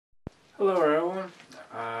Hello everyone,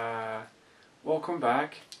 welcome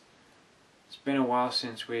back. It's been a while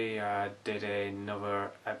since we did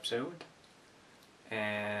another episode,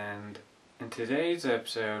 and in today's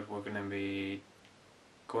episode we're going to be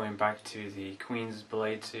going back to the Queen's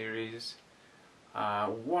Blade series,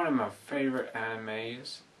 one of my favourite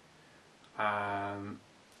animes,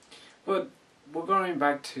 but we're going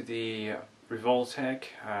back to the Revoltech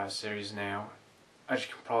series now. As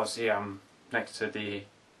you can probably see, I'm next to the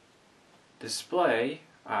display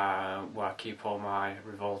where I keep all my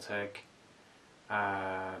Revoltech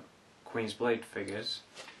Queen's Blade figures.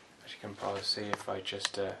 As you can probably see if I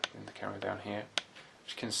just bring the camera down here.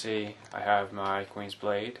 As you can see, I have my Queen's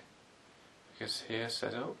Blade figures here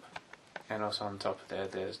set up, and also on top of there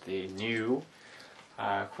there's the new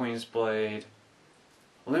Queen's Blade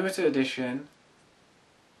limited edition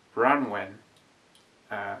Branwen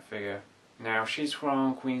figure. Now she's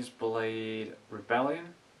from Queen's Blade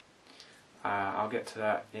Rebellion. I'll get to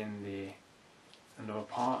that in another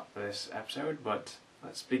part of this episode, but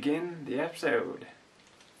let's begin the episode.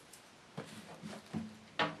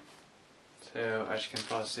 So as you can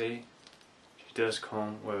probably see, she does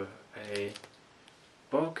come with a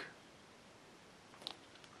book.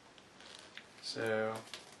 So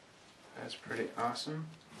that's pretty awesome.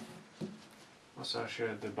 Also, I'll show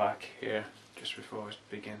you the back here just before we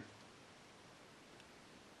begin.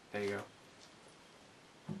 There you go.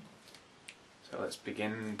 So let's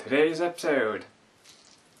begin today's episode.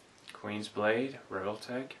 Queen's Blade,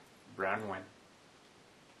 Revoltech, Branwen.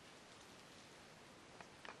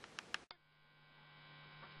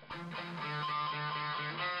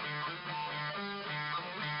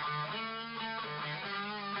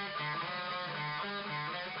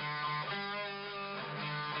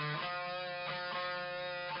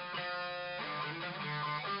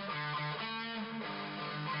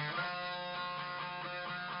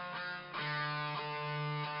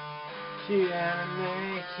 Cute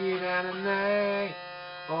anime, cute anime,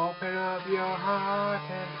 open up your heart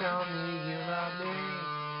and tell me you love me.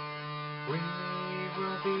 We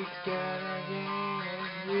will be together again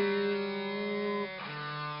with you.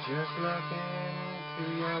 Just look into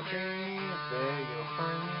your dreams, there you'll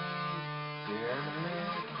find me. Cute anime,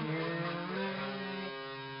 cute anime.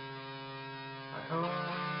 I hope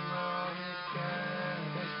we will be together in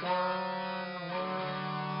this one world.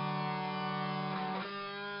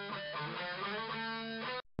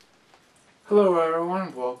 Hello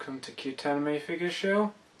everyone, welcome to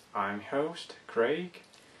CuteanimefiguresShow. I'm your host, Craig,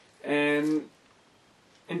 and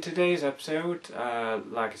in today's episode,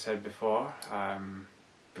 like I said before,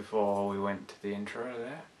 before we went to the intro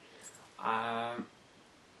there,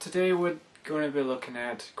 today we're going to be looking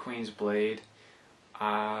at Queen's Blade.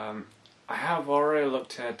 I have already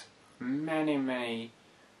looked at many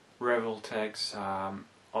Revoltechs,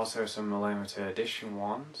 also some limited edition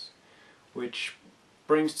ones, which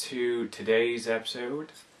brings to today's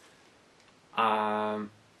episode.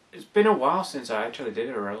 It's been a while since I actually did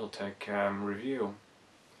a Revoltech review,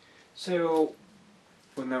 so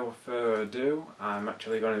with no further ado, I'm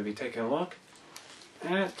actually going to be taking a look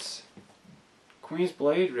at Queen's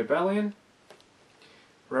Blade Rebellion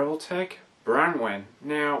Revoltech Branwen.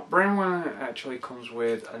 Now Branwen actually comes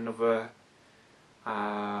with another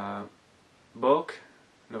book,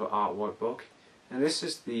 another artwork book, and this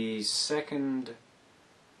is the second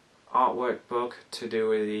artwork book to do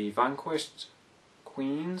with the Vanquished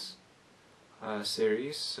Queens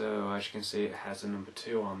series. So as you can see, it has a number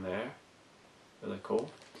 2 on there. Really cool.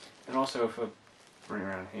 And also if I bring it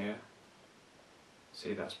around here,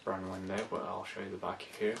 see that's Branwen there, but I'll show you the back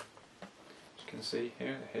here. As you can see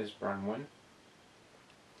here, here's Branwen.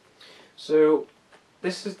 So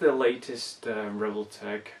this is the latest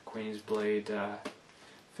Revoltech Queen's Blade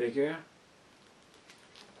figure.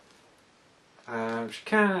 She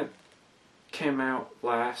kind of came out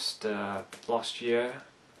last year,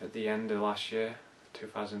 at the end of last year,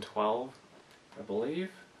 2012, I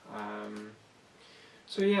believe.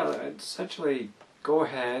 So yeah, let's actually go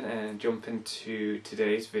ahead and jump into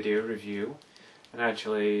today's video review and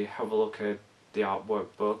actually have a look at the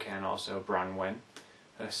artwork book and also Branwen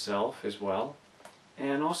herself as well.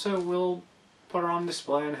 And also we'll put her on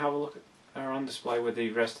display and have a look at her on display with the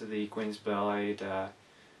rest of the Queen's Blade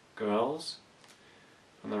girls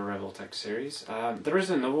from the Revoltech series. There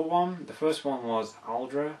is another one. The first one was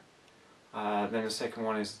Aldra, then the second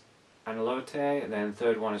one is Anilote, and then the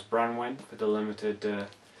third one is Branwen for the limited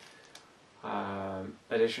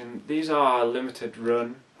edition. These are limited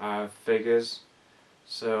run figures,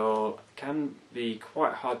 so it can be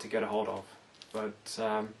quite hard to get a hold of. But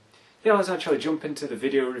yeah, let's actually jump into the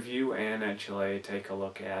video review and actually take a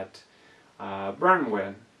look at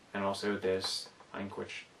Branwen and also this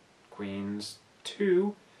Vanquished Queens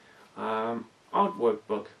 2 artwork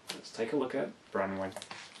book. Let's take a look at Branwen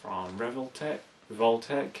from Revoltech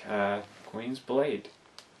Queen's Blade.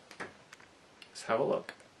 Let's have a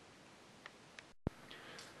look.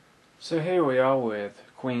 So here we are with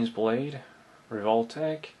Queen's Blade,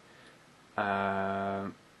 Revoltech,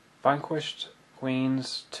 Vanquished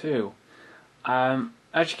Queens 2.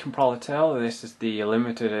 As you can probably tell, this is the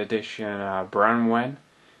limited edition Branwen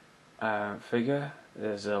figure.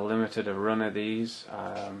 There's a limited run of these.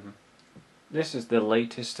 This is the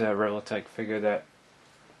latest Revoltech figure that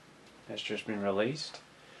has just been released.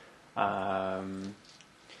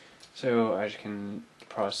 So as you can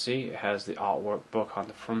probably see, it has the artwork book on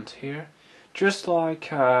the front here. Just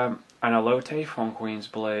like Analote from Queen's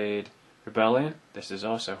Blade Rebellion, this is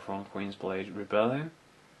also from Queen's Blade Rebellion.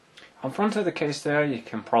 On front of the case there, you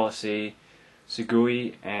can probably see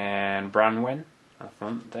Sugui and Branwen on the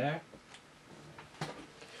front there.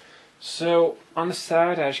 So on the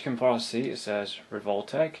side, as you can probably see, it says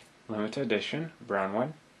Revoltech Limited Edition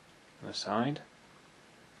Branwen on the side.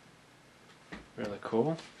 Really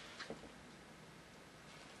cool.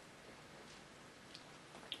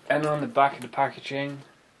 And on the back of the packaging,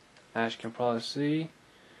 as you can probably see,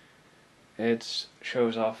 it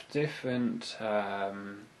shows off different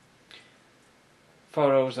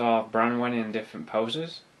photos of Branwen in different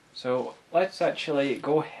poses. So let's actually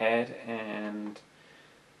go ahead and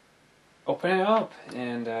open it up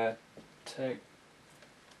and take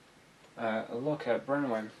a look at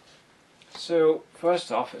Branwen. So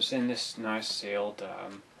first off, it's in this nice sealed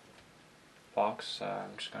box.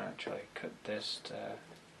 I'm just going to actually cut this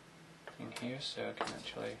in here so I can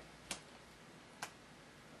actually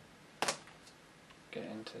get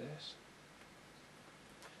into this.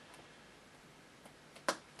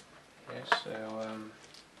 Yeah, so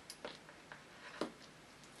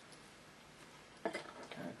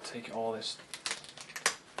gonna take all this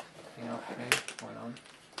thing off here. Going on.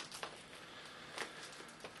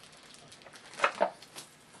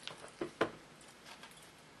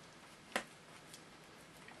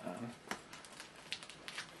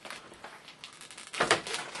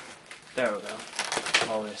 There we go.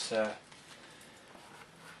 All this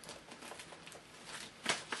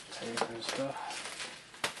tape and stuff.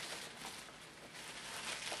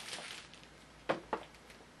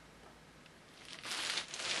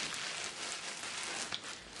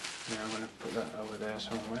 Now I'm going to put that over there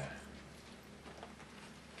somewhere.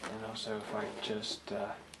 And also if I just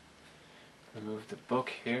remove the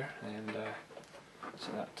book here and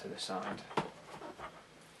set that to the side.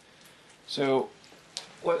 So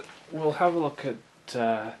we'll have a look at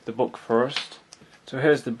the book first. So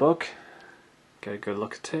here's the book. Get a good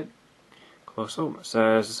look at it. Close up. It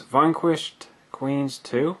says Vanquished Queens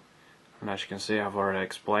 2. And as you can see, I've already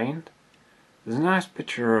explained. There's a nice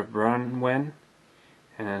picture of Branwen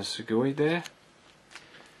and then Sugui there.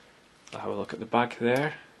 I'll have a look at the back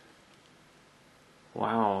there.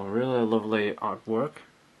 Wow, really lovely artwork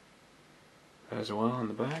as well on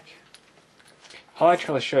the back. I'll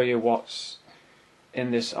actually show you what's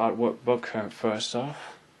in this artwork book first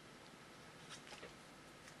off.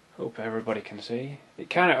 Hope everybody can see. It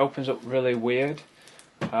kind of opens up really weird.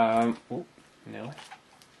 Nearly.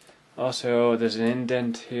 Also, there's an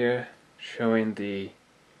indent here showing the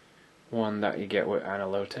one that you get with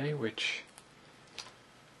Analote, which,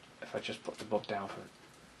 if I just put the book down for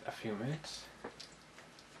a few minutes,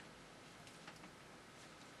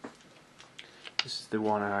 this is the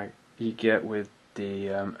one you get with the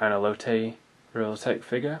Analote Revoltech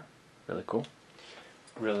figure. Really cool.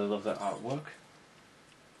 Really love that artwork.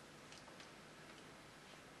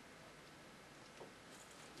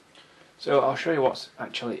 So I'll show you what's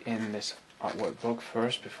actually in this artwork book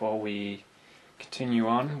first before we continue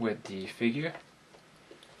on with the figure.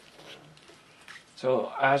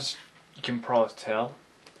 So as you can probably tell,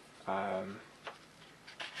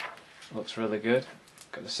 looks really good.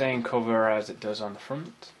 Got the same cover as it does on the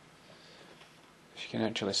front, as you can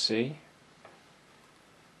actually see.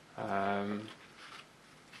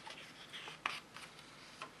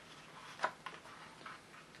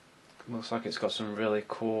 Looks like it's got some really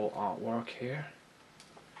cool artwork here.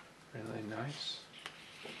 Really nice.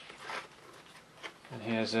 And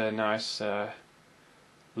here's a nice,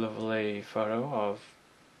 lovely photo of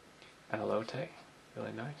Analote.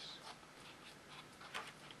 Really nice.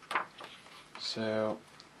 So,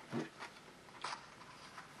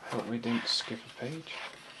 I hope we didn't skip a page.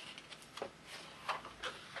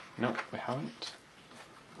 Nope, we haven't.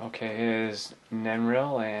 Okay, here's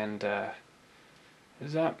Nenril and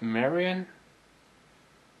is that Marion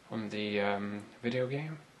from the video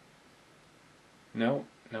game? No,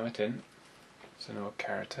 No, it didn't. It's another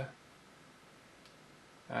character.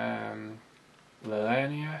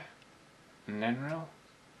 Lilania, Nenril.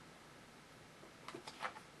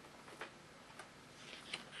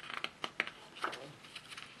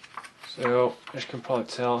 So, as you can probably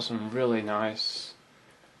tell, some really nice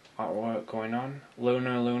artwork going on.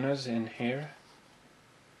 Luna's in here,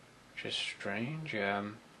 which is strange.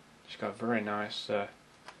 She's got a very nice,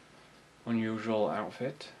 unusual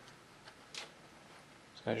outfit.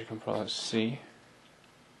 So as you can probably see,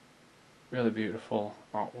 really beautiful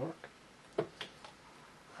artwork.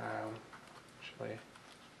 Actually,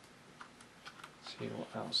 see what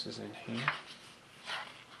else is in here.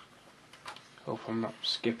 Hope I'm not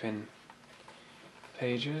skipping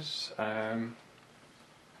pages.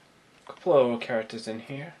 Couple of other characters in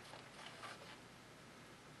here.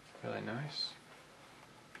 Really nice.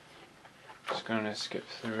 Just gonna skip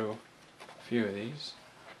through a few of these.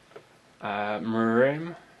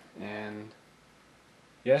 Murim, and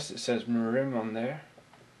yes, it says Murim on there.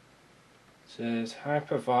 It says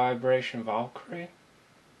Hyper Vibration Valkyrie.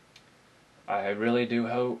 I really do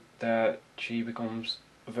hope that she becomes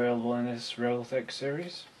available in this Revoltech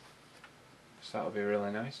series, so that would be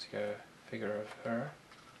really nice to get a figure of her.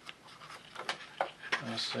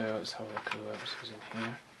 So let's have a look at who else is in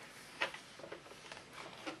here.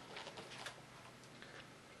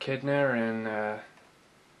 Echidna and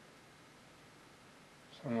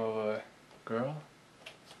some other girl.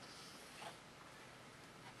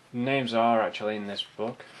 The names are actually in this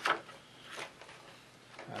book.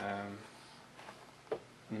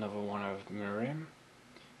 Another one of Miriam.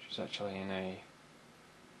 She's actually in a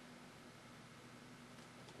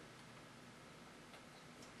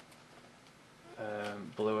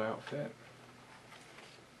blue outfit.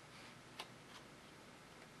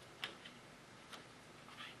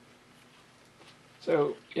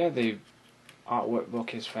 So yeah, the artwork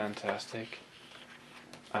book is fantastic.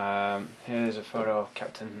 Here's a photo of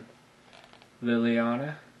Captain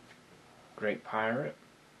Liliana, great pirate.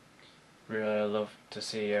 Really love to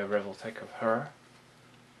see a Revoltech of her.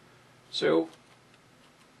 So,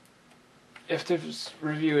 if this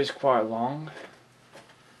review is quite long,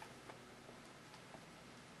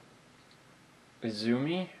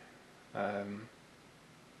 Izumi,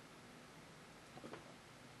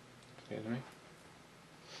 excuse me,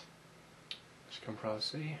 as you can probably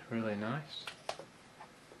see, really nice.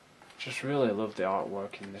 Just really love the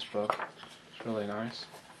artwork in this book. It's really nice.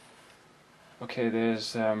 Okay,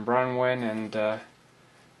 there's Branwen, and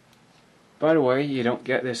by the way, you don't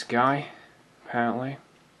get this guy, apparently.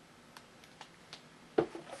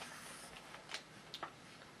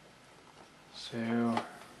 So,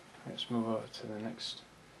 let's move over to the next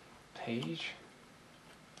page.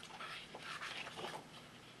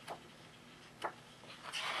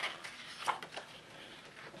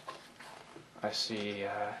 I see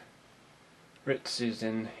Ritz is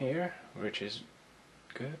in here, which is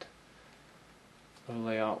good.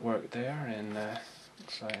 Lovely artwork there, and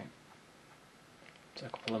looks like there's a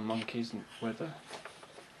couple of monkeys with her.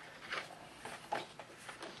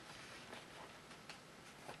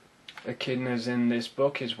 Echidna's in this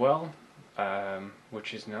book as well,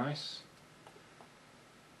 which is nice.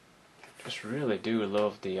 Just really do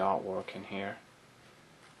love the artwork in here.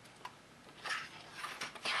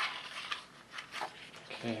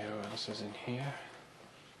 Okay, who else is in here?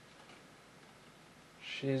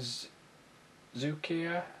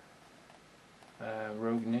 Zukia,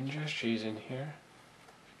 Rogue Ninja, she's in here.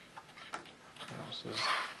 What else is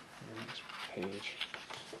on the next page?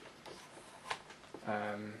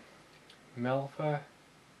 Melfa,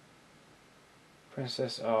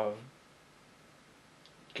 Princess of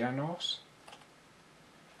Ganos.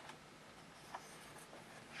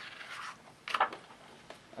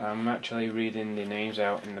 I'm actually reading the names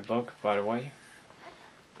out in the book, by the way.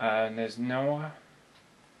 And there's Noah,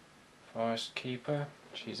 Forest Keeper.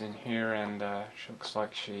 She's in here, and she looks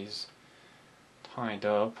like she's tied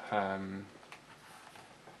up.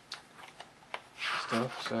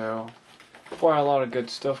 Stuff. So quite a lot of good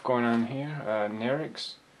stuff going on here.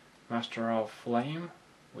 Nerix, Master of Flame,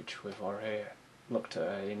 which we've already looked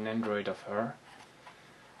at an android of her.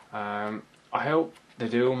 I hope they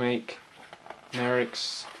do make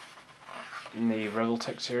Nerix in the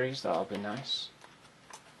Revoltech series. That'll be nice.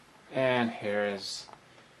 And here is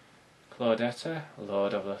Claudetta,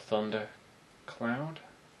 Lord of the Thunder Cloud,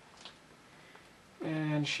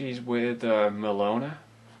 and she's with Milona.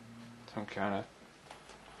 Some kind of,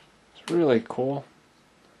 it's really cool.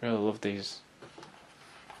 Really love these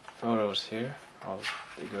photos here of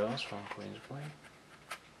the girls from Queen's Blade,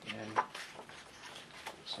 and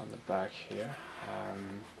it's on the back here.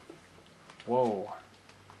 Whoa,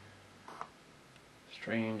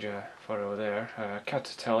 strange photo there.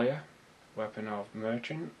 Catatalia, weapon of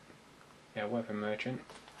merchant. Yeah, weapon merchant.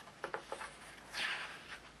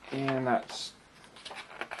 And that's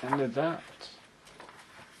ended that.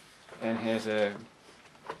 And here's a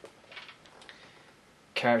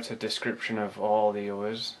character description of all the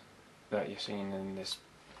others that you've seen in this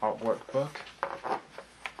artwork book.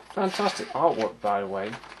 Fantastic artwork, by the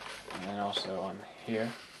way. And also on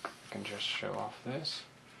here, I can just show off this.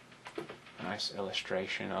 A nice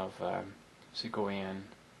illustration of Segovian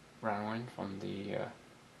Branwen from the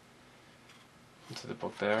into the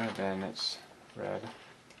book there, and then it's red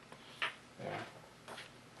there.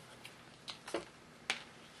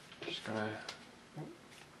 Just gonna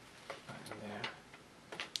back in there.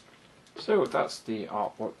 So that's the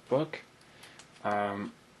artwork book.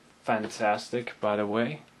 Fantastic, by the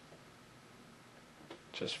way.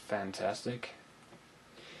 Just fantastic.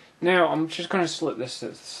 Now I'm just going to slip this to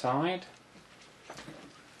the side,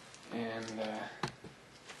 and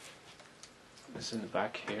this in the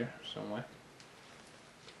back here somewhere.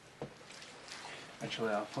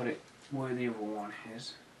 Actually, I'll put it where the other one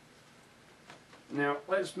is. Now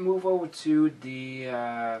let's move over to the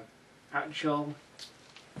actual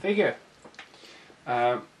figure.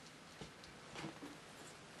 So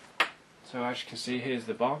as you can see, here's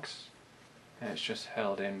the box, and it's just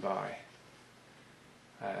held in by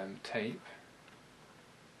tape.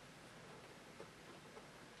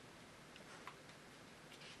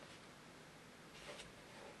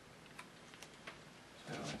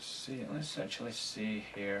 So let's actually see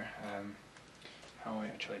here how we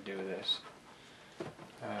actually do this.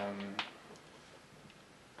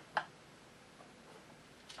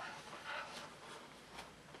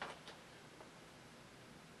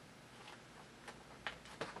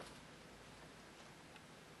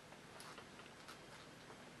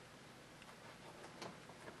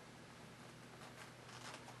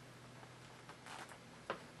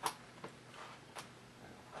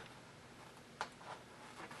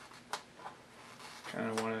 Kind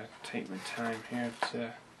of want to take my time here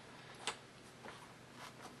to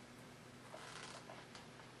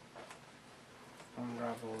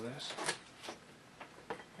unravel this.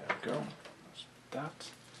 There we go. That's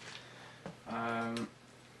that.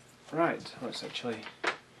 Right, let's actually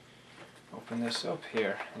open this up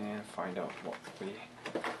here and find out what we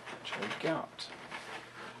actually got.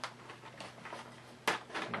 I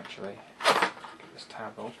can actually get this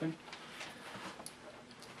tab open.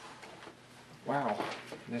 Wow,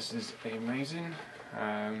 this is amazing.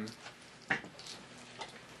 I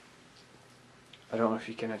don't know if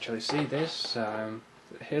you can actually see this.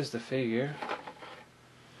 Here's the figure.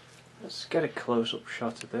 Let's get a close-up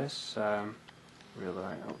shot of this. Real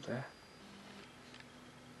light up there.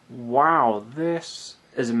 Wow, this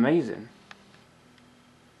is amazing.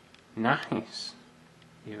 Nice,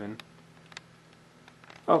 even.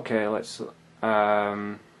 Okay, let's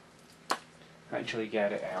actually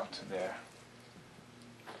get it out of there.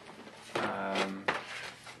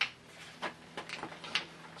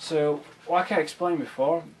 So, like I explained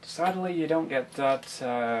before, sadly you don't get that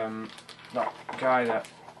that guy that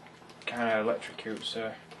kind of electrocutes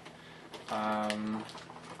her.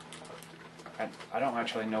 I don't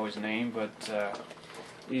actually know his name, but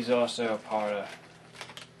he's also a part of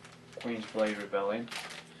Queen's Blade Rebellion.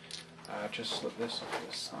 Just slip this off to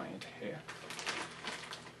the side here.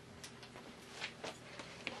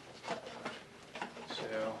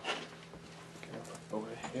 So, get over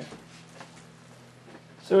here.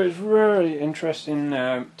 So it's really interesting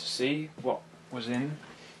to see what was in,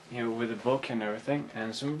 with the book and everything,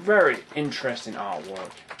 and some very interesting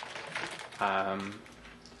artwork.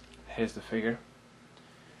 Here's the figure,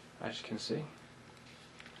 as you can see,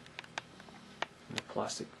 the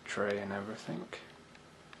plastic tray and everything.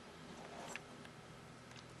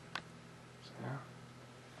 So,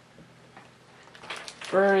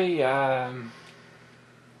 very,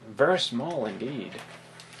 very small indeed.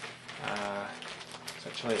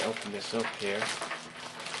 Let's actually open this up here.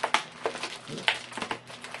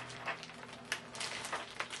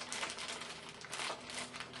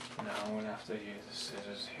 Now I'm going to have to use the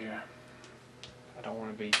scissors here. I don't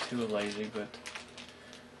want to be too lazy, but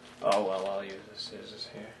oh well, I'll use the scissors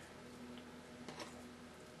here.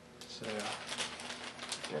 So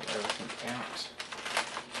get everything out.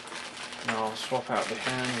 Now I'll swap out the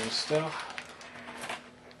hand and stuff.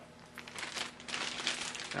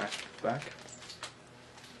 Nice back.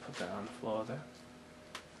 Put that on the floor there.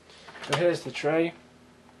 So here's the tray.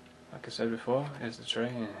 Like I said before, here's the tray,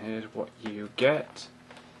 and here's what you get.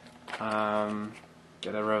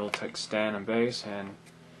 Get a Revoltech stand and base, and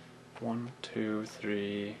 1, 2,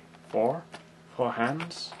 3, 4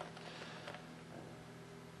 hands.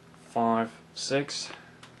 5, 6.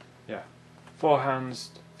 Yeah, 4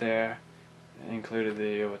 hands there, included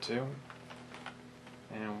the other 2.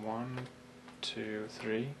 And 1, 2,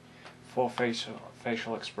 3, 4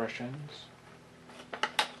 facial expressions.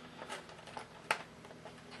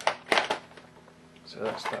 So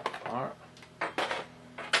that's that part.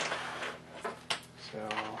 So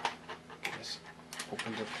this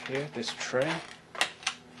opens up here, this tray.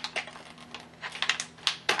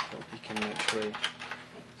 Hope you can actually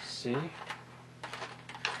see.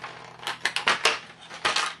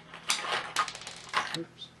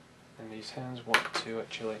 Oops. And these hands want to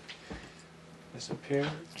actually disappear.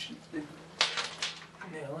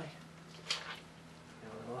 Nearly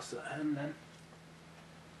lost that hand then.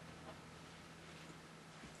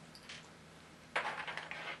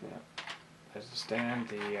 Yeah. There's the stand,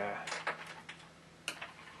 the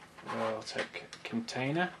Revoltech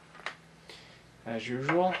container. As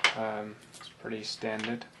usual, it's pretty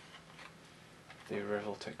standard, the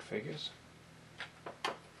Revoltech figures.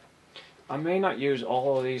 I may not use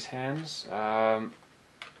all of these hands,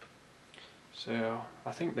 so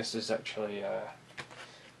I think this is actually, I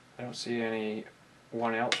don't see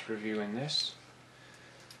anyone else reviewing this.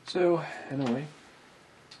 So anyway,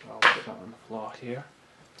 I'll put that on the floor here.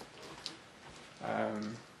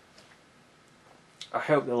 I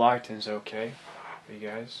hope the lighting's okay for you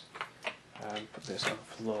guys. Put this on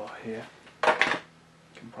the floor here. You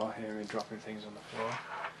can probably hear me dropping things on the floor.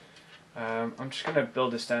 I'm just going to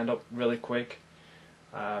build the stand up really quick,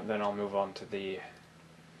 then I'll move on to the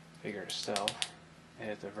figure itself.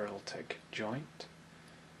 Here's the Revoltech joint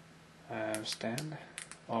stand.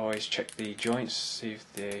 Always check the joints, see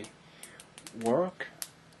if they work.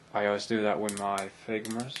 I always do that with my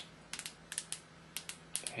Figmas.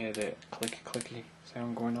 Hear the clicky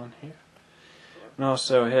sound going on here. And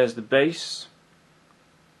also here's the base.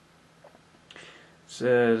 It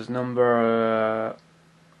says number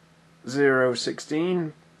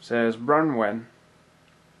 016. Says Branwen.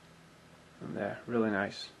 And there, really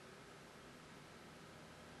nice.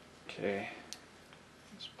 Okay,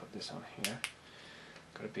 let's put this on here.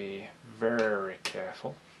 Gotta be very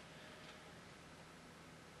careful.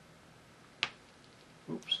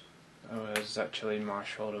 Oops. Oh, it's actually my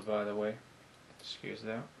shoulder, by the way. Excuse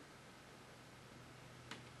that.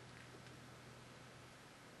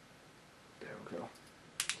 There we go.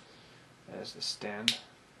 There's the stand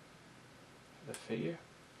for the figure.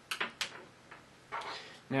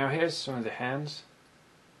 Now here's some of the hands.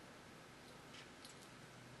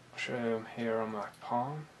 I'll show them here on my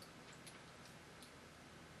palm.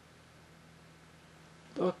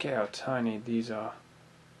 Look how tiny these are.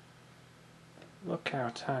 Look how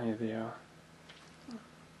tiny they are.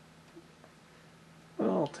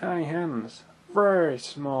 Little tiny hands. Very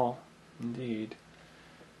small indeed.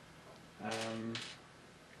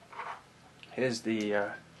 Here's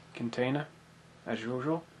the container, as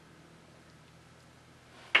usual.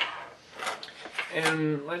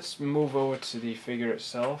 And let's move over to the figure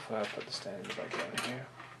itself. I'll put the stand back down here.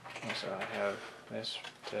 Also I have this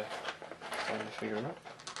to stand the figure up.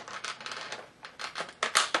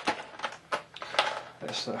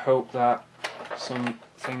 Let's hope that some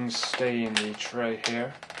things stay in the tray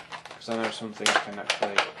here, because I know some things can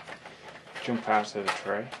actually jump out of the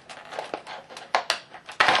tray.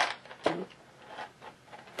 I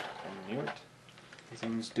knew it.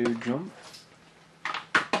 Things do jump.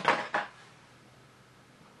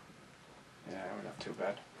 Yeah, we're not too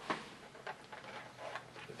bad.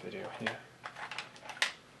 The video here.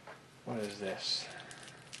 What is this?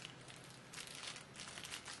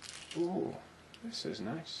 Ooh. This is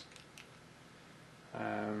nice.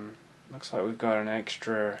 Looks like we've got an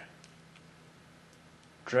extra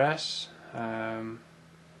dress.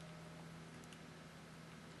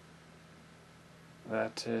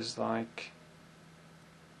 That is like,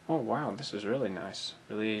 oh wow, this is really nice.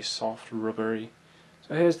 Really soft, rubbery.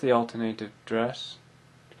 So here's the alternative dress.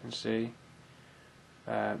 You can see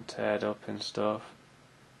teared up and stuff.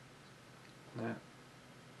 Yeah.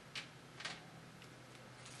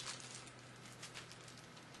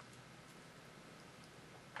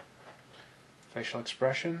 Facial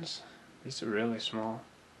expressions. These are really small.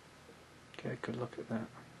 Okay, good look at that.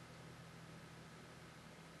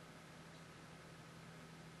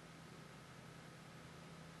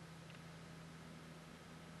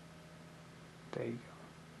 There you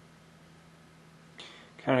go.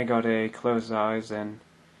 Kinda got a closed eyes and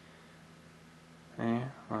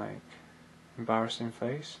like embarrassing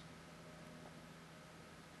face.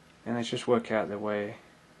 And let's just work out the way,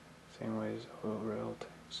 same way as overall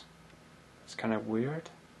text. It's kind of weird.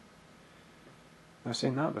 I've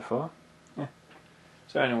seen that before. Yeah.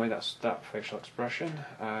 So anyway, that's that facial expression.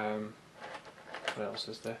 What else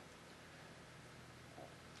is there?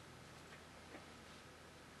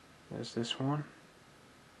 There's this one.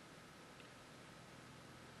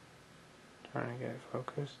 Trying to get it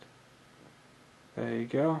focused. There you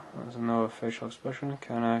go. That's another facial expression.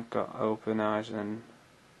 Kinda got open eyes and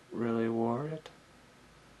really worried.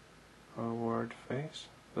 Or a worried face.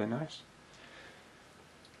 Really nice.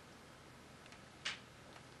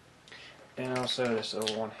 And also this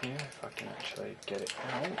other one here, if I can actually get it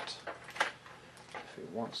out. If it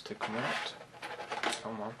wants to come out.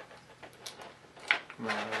 Come on. Come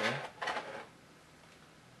on over there.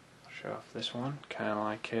 I'll show off this one. Kinda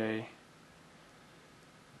like a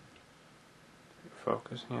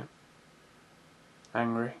focus, yeah.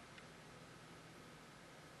 Angry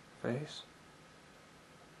face.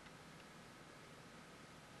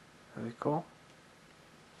 Really cool.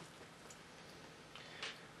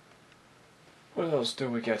 What else do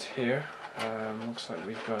we get here? Looks like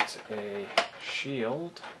we've got a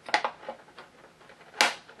shield.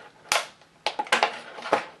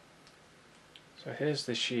 So here's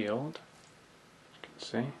the shield. You can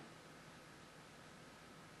see.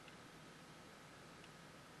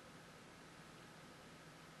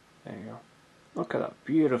 There you go. Look at that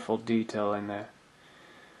beautiful detail in there.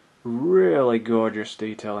 Really gorgeous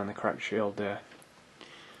detail in the cracked shield there.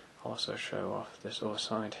 Also show off this other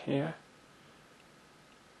side here.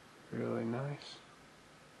 Really nice.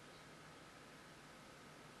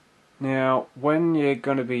 Now, when you're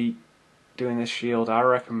going to be doing this shield, I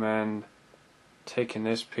recommend taking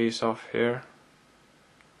this piece off here.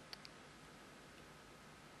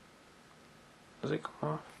 Does it come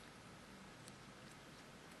off?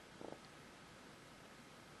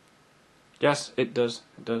 Yes, it does.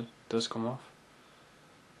 It does come off.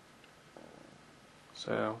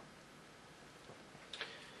 So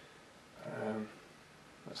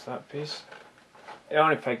that's that piece. It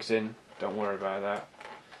only pegs in. Don't worry about that.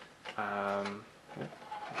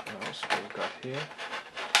 What else we've got here?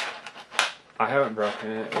 I haven't broken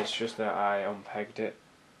it. It's just that I unpegged it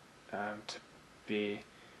to be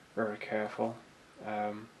very careful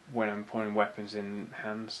when I'm putting weapons in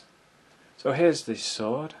hands. So here's the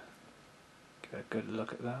sword. Get a good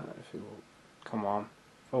look at that, if you will. Come on,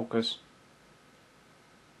 focus.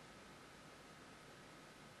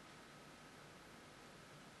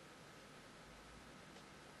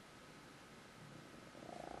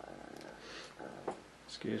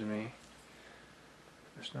 Excuse me.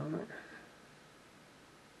 There's no there.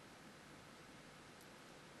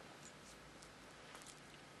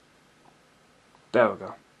 There we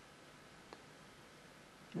go.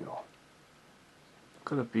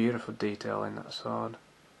 Look at the beautiful detail in that sword.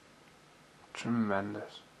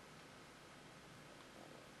 Tremendous.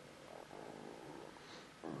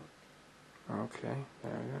 Okay,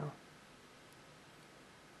 there we go.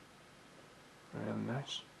 Really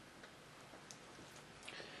nice.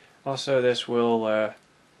 Also, this will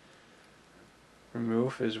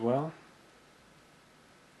remove as well.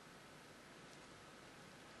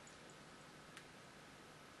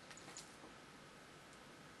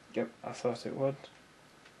 Yep, I thought it would.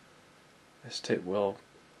 This tip will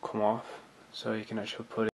come off, so you can actually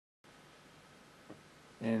put it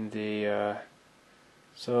in the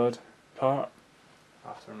sword part. I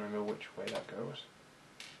have to remember which way that goes.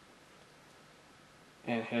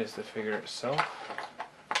 And here's the figure itself,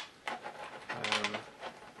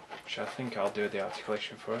 which I think I'll do the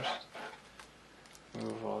articulation first.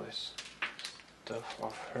 Move all this stuff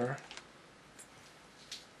off her.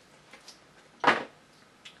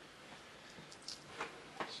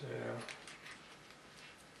 So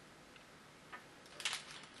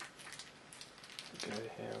go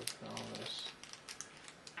here with all this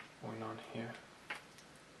going on here.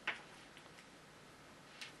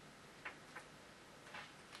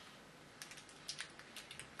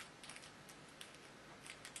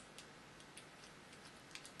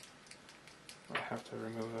 I have to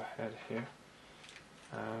remove a head here.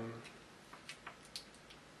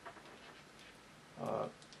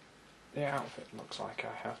 The outfit looks like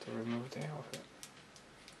I have to remove the outfit.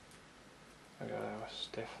 I got a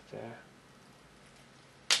stiff there.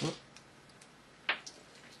 Whoop.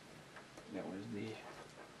 That was the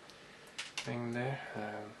thing there.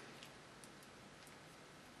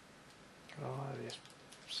 Got a lot of this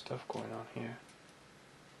stuff going on here.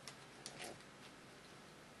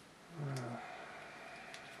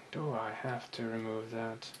 Do I have to remove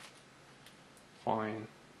that? Fine.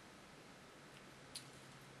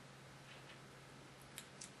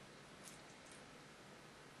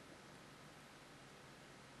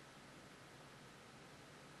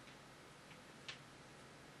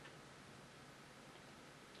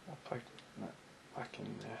 if I can back in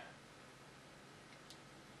there.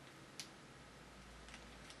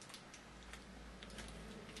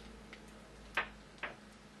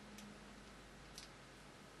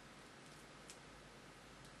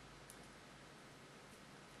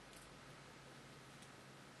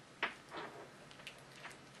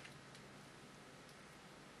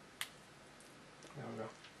 There we go.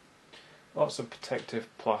 Lots of protective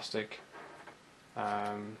plastic.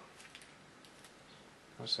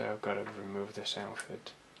 I'll say I've got to remove this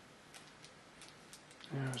outfit.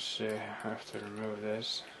 Let's see, I have to remove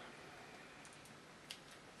this.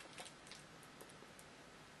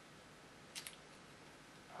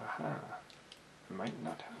 Aha, I might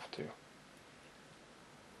not have to.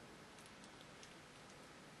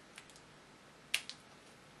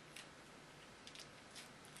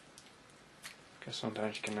 Because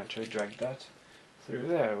sometimes you can actually drag that through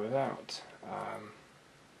there without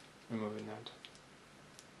removing that.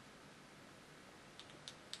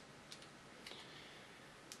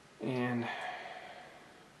 And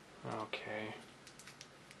okay,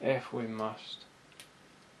 if we must.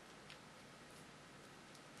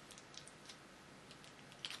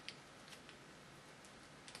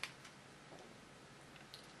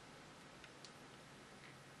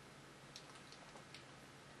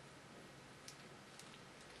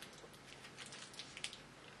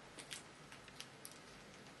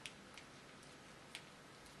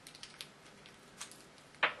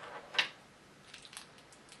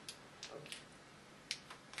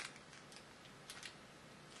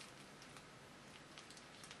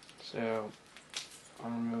 So I'll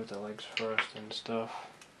remove the legs first and stuff.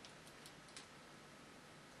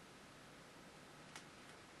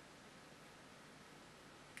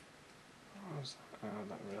 How's that? Oh,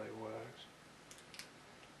 that really works.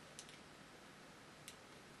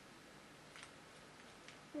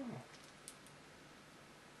 Oh.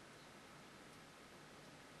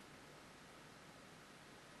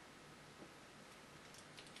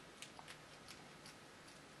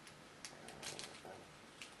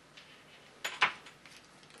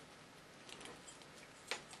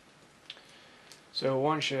 So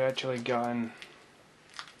once you've actually gotten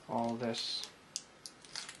all this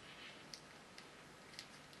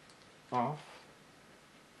off,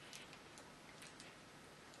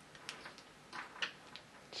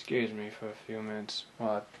 excuse me for a few minutes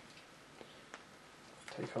while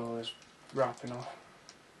I take all this wrapping off.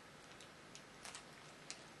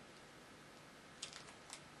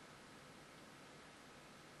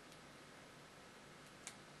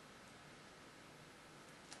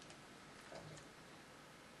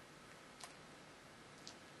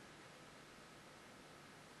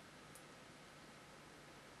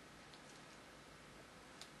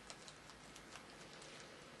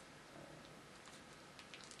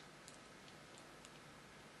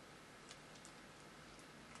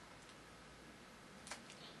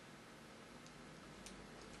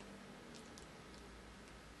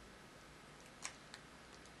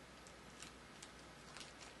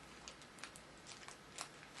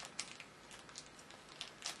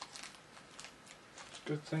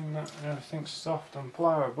 Good thing that everything's soft and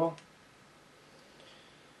pliable.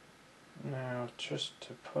 Now just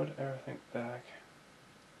to put everything back.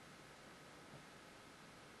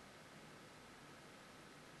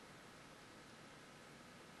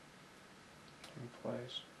 In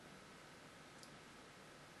place.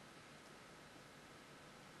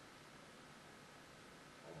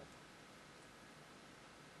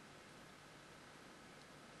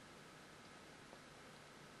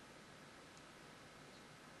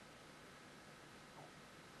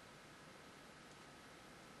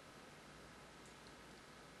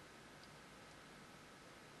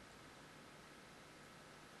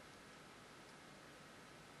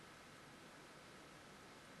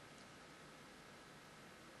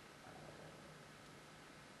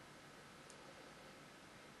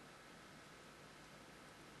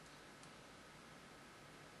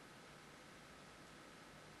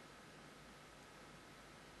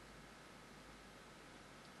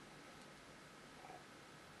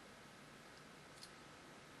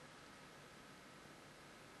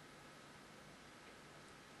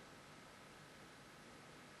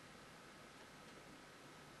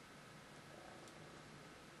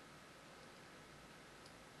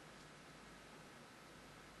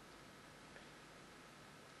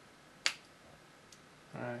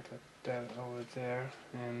 Alright, got that over there,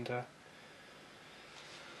 and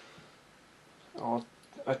I'll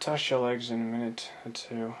attach your legs in a minute or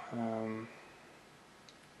two.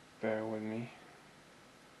 Bear with me.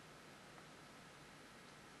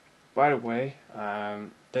 By the way,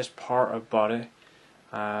 this part of body,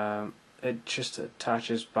 it just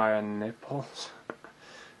attaches by a nipple,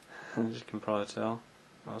 as you can probably tell.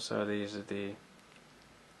 Also, these are the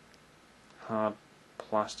hard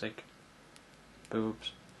plastic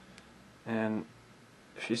boobs, and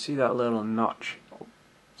if you see that little notch up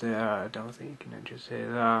there, I don't think you can actually see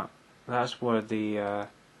that. That's where the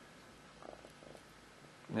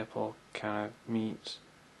nipple kind of meets.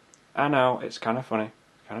 I know, it's kind of funny,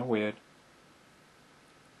 kind of weird.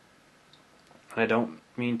 I don't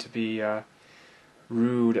mean to be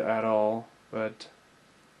rude at all, but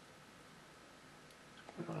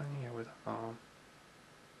what's going on here with the arm?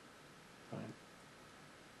 Fine.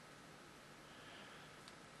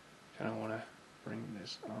 Kind of want to bring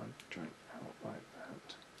this arm joint out like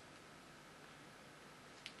that.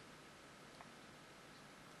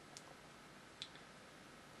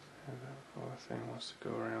 And that whole thing wants to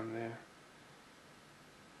go around there.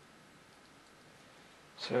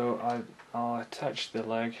 So I'll attach the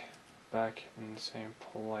leg back in the same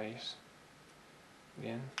place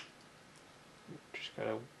again. Just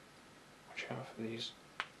gotta watch out for these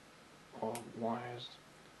old wires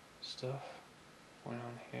stuff going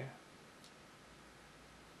on here.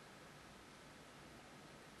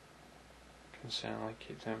 Constantly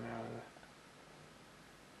keep them out of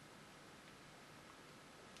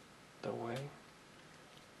the way.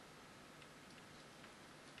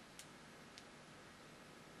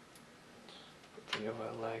 The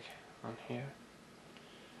other leg on here.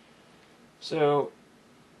 So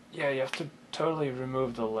yeah, you have to totally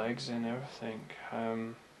remove the legs and everything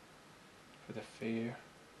for the figure.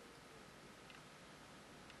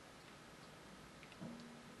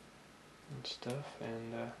 And stuff,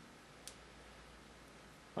 and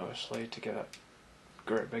obviously to get that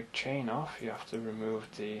great big chain off you have to remove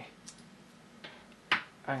the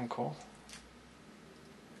ankle.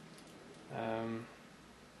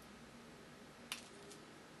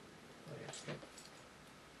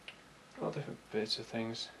 All different bits of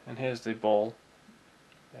things, and here's the ball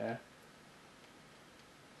there.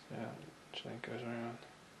 So actually it goes around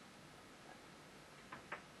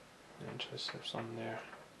and just slips on there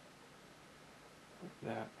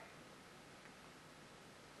like that.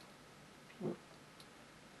 Whoop.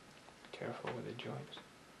 Careful with the joints.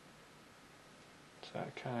 So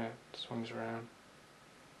it kind of swings around.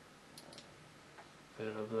 Bit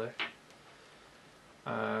of a blip.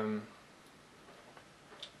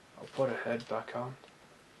 I'll put a head back on.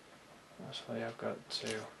 Actually, I've got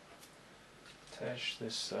to attach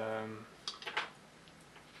this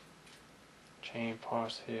chain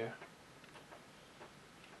part here.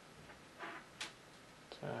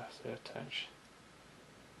 So I have to attach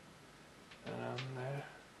that on there,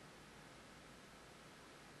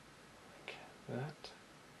 like that.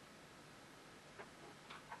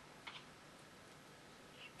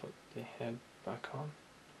 Just put the head back on.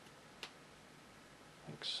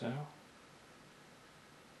 Like so.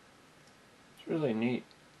 It's really neat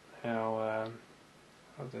how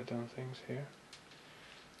they've done things here.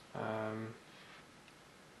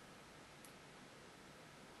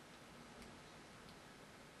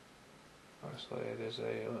 Obviously there's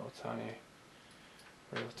a little tiny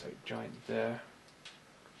Revoltech joint there.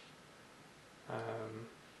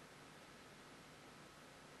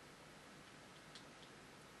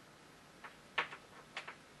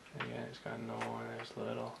 Again, it's got no more, there's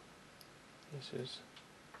little pieces,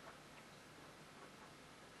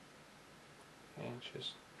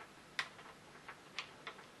 inches.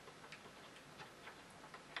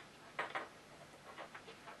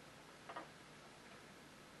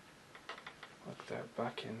 Put that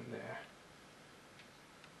back in there,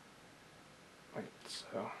 like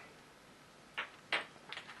so.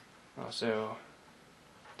 Also,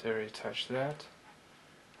 to reattach that,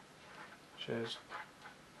 just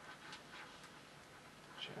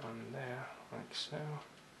on there, like so.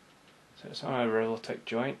 So it's on a Revoltech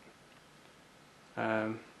joint.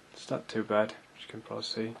 It's not too bad, as you can probably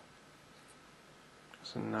see.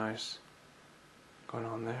 Some nice going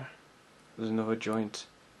on there. There's another joint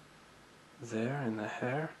there in the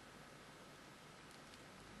hair.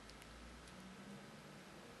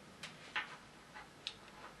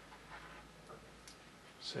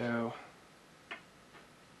 So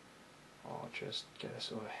I'll just get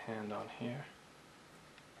this other hand on here.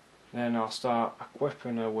 Then I'll start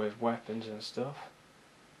equipping her with weapons and stuff.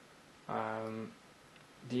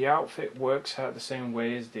 The outfit works out the same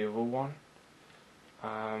way as the other one.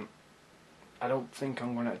 I don't think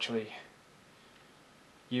I'm going to actually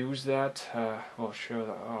use that, or show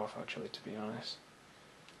that off actually, to be honest.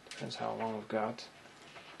 Depends how long we've got.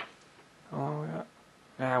 How long we got?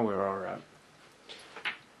 Yeah, we're alright.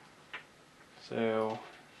 So,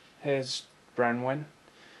 here's Branwen.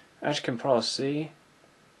 As you can probably see,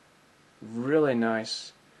 really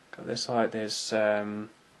nice. Got this like this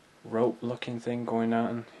rope looking thing going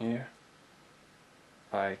on here,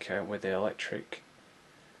 like with the electric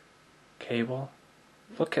cable.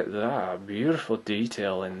 Look at that, beautiful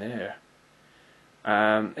detail in there.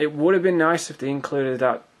 It would have been nice if they included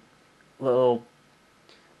that little,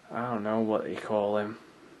 I don't know what they call him,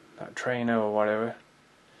 that trainer or whatever.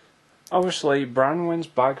 Obviously Branwen's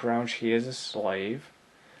background, she is a slave.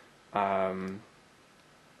 So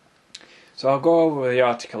I'll go over the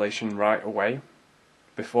articulation right away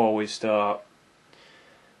before we start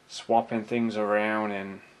swapping things around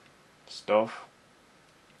and stuff.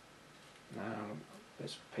 Now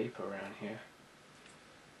there's paper around here.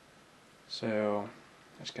 So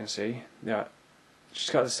as you can see, yeah, she's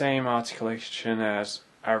got the same articulation as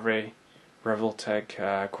every Revoltech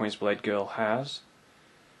Queensblade girl has.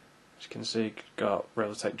 As you can see, got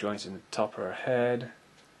Revoltech joints in the top of her head.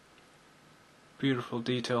 Beautiful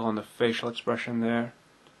detail on the facial expression there.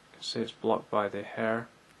 You can see it's blocked by the hair.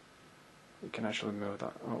 You can actually move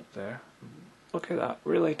that up there. Look at that,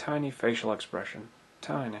 really tiny facial expression.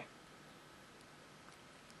 Tiny.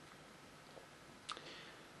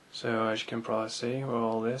 So as you can probably see, with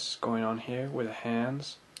all this going on here with the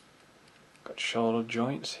hands, got shoulder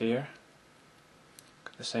joints here.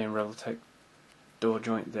 Got the same Revoltech door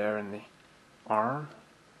joint there in the arm.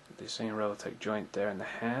 The same Revoltech joint there in the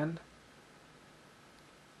hand.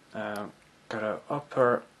 Got an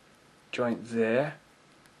upper joint there.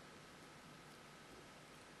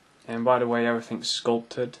 And by the way, everything's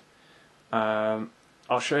sculpted.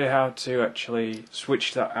 I'll show you how to actually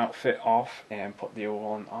switch that outfit off and put the other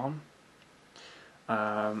one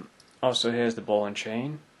on. Also, here's the ball and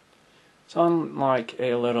chain. It's on like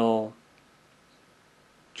a little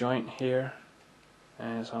joint here,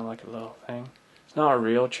 and it's on like a little thing. It's not a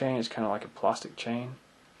real chain, it's kind of like a plastic chain.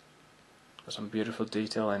 Got some beautiful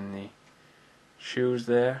detail in the shoes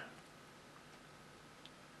there.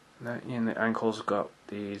 And the ankles got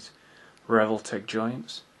these Revoltech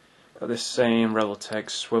joints. Got this same Revoltech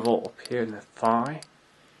swivel up here in the thigh.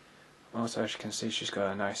 Also, as you can see, she's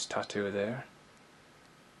got a nice tattoo there.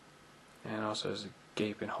 And also there's a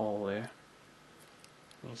gaping hole there.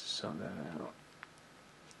 Needs to sort that out.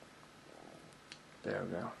 There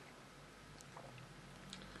we go.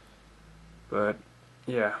 But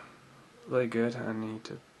yeah, really good. I need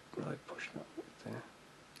to really push that up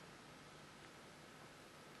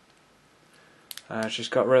there. She's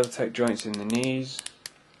got Revoltech joints in the knees.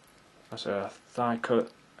 Also a thigh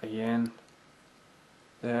cut again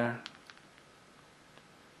there.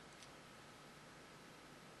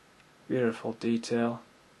 Beautiful detail.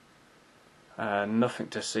 Nothing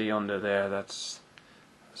to see under there. That's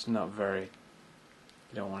not very.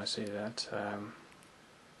 You don't want to see that.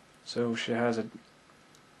 So she has a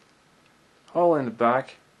hole in the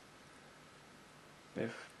back.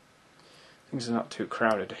 If things are not too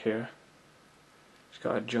crowded here, she's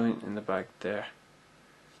got a joint in the back there.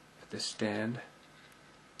 This stand,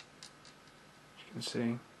 as you can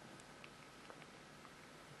see.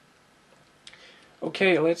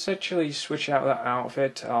 Okay, let's actually switch out that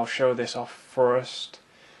outfit. I'll show this off first,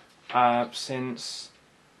 since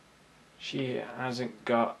she hasn't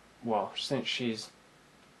got, well, since she's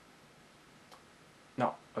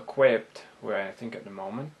not equipped with anything at the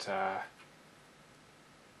moment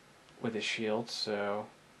with the shield, so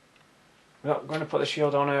I'm not going to put the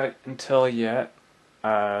shield on her until yet.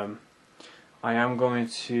 I am going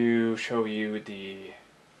to show you the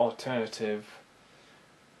alternative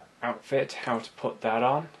outfit, how to put that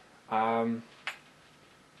on.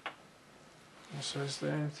 So is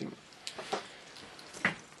there anything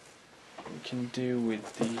we can do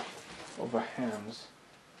with the other hands?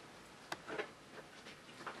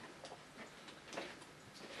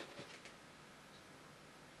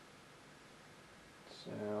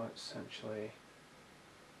 So let's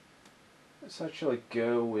actually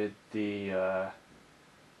go with the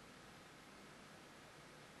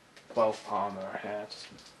both palm of our hands.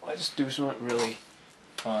 Let's do something really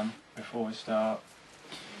fun before we start.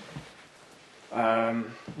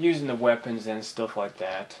 Using the weapons and stuff like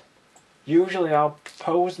that. Usually I'll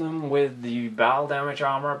pose them with the battle damage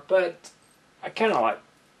armor, but I kind of like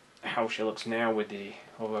how she looks now with the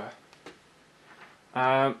other.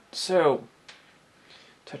 So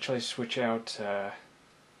to actually switch out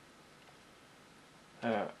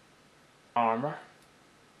armor,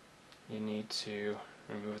 you need to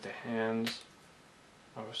remove the hands,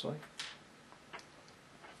 obviously.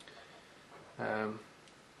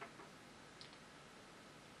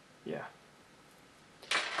 Yeah,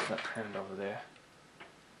 that hand over there.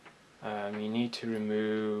 You need to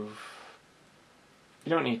remove You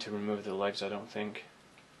don't need to remove the legs, I don't think.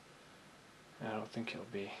 I don't think it'll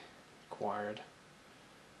be required.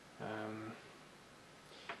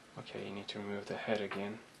 Okay, you need to remove the head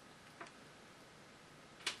again.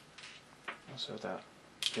 So that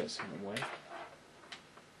gets in the way.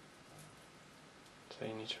 So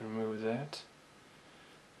you need to remove that.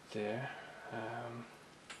 There.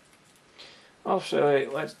 Also,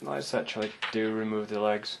 let's actually remove the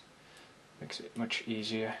legs. Makes it much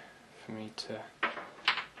easier for me to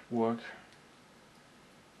work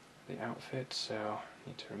the outfit. So I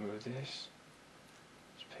need to remove this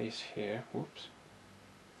piece here. Whoops.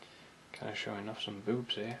 Kind of showing off some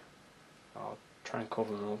boobs here. I'll try and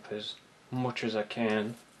cover them up as much as I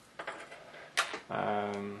can.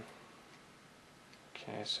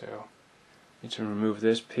 Okay, so I need to remove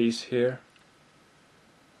this piece here.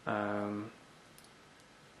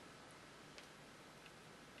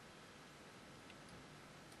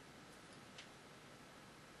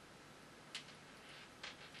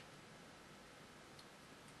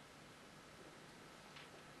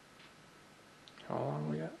 How long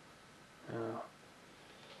we got?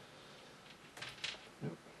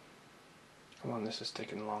 Nope. Come on, this is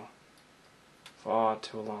taking long. Far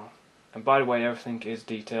too long. And by the way, everything is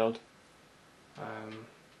detailed.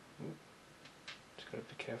 Just gotta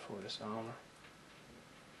be careful with this armor.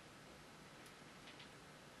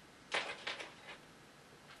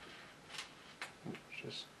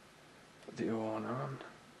 Just put the O1 on.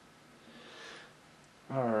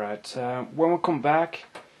 Alright, when we come back,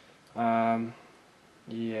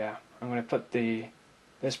 yeah, I'm gonna put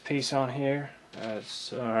this piece on here.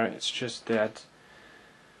 It's alright, it's just that.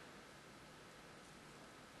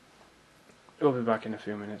 We'll be back in a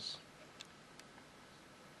few minutes.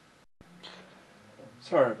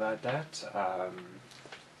 Sorry about that.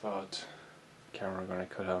 Thought the camera gonna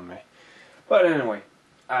cut on me. But anyway,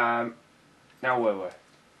 now where were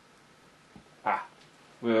we?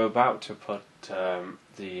 We're about to put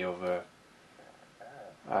the other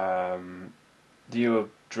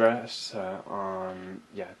dress on,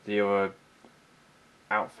 the other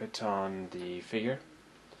outfit on the figure.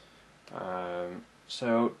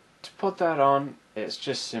 So to put that on, it's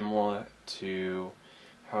just similar to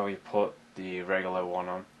how you put the regular one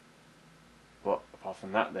on, but apart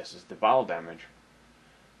from that, this is the battle damage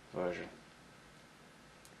version.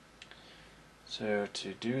 So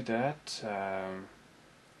to do that, there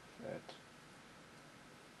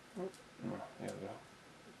we go.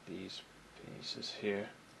 These pieces here,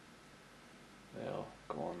 they'll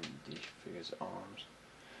go on the figure's arms.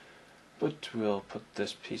 But we'll put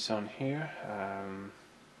this piece on here,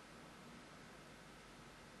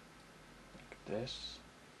 like this.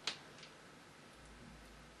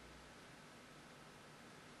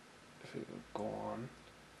 If it will go on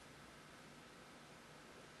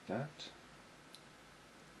that.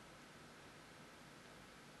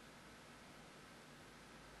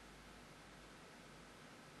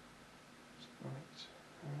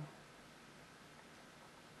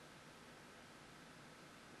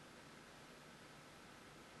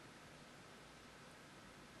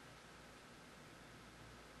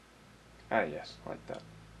 Yes, like that.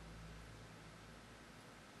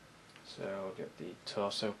 So we'll get the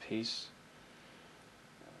torso piece.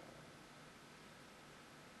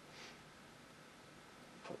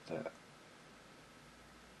 Put that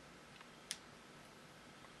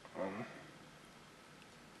on.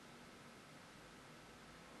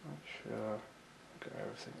 Make sure get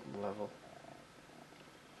everything level.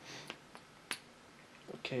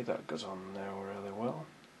 Okay, that goes on there really well.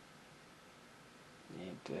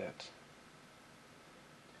 Need that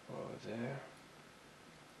over there.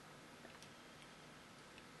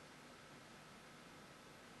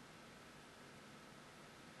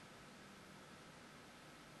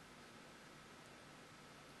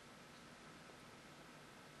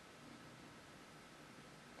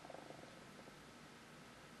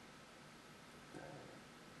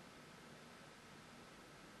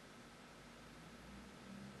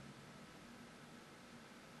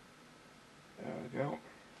 There we go.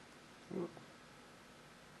 Ooh.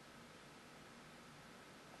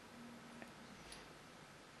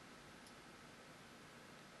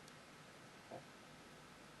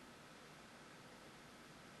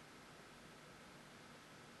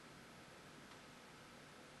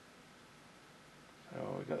 So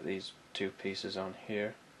we got these two pieces on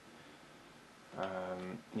here.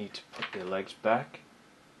 Need to put the legs back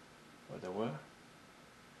where they were.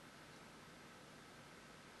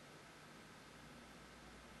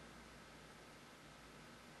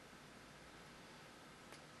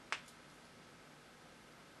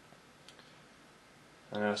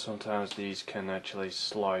 I know sometimes these can actually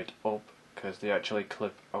slide up because they actually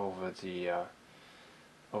clip over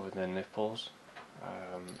the nipples.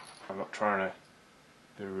 I'm not trying to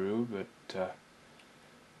be rude, but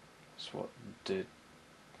that's what they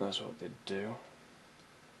do.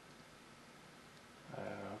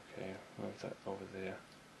 Okay, move that over there.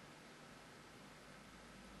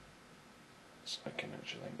 So I can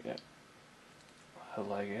actually get her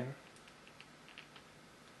leg in.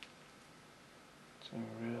 It's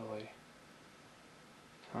really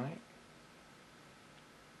tight.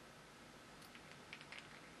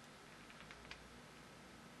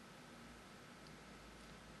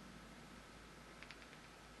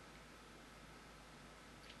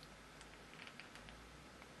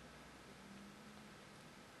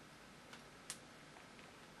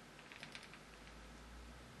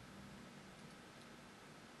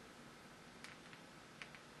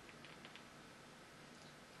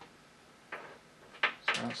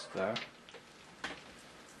 That's that.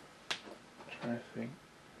 Trying to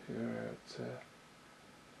figure out.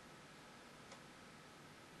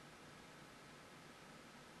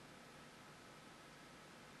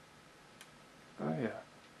 Oh yeah.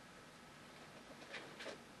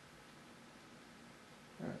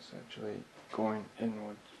 That's actually going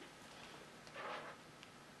inwards.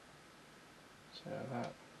 So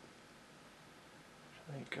that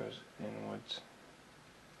actually goes inwards.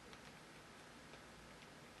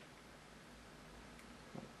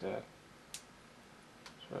 That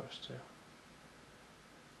supposed to.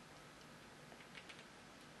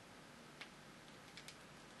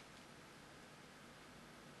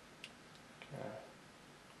 Kinda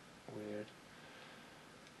weird.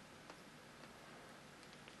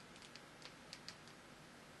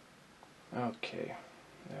 Okay,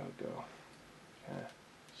 there we go. Kinda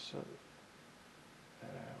sort that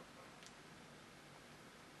out.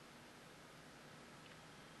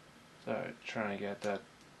 Sorry, trying to get that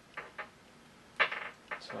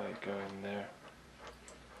so I go in there.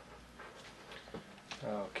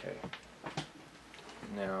 Okay.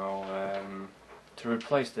 Now, to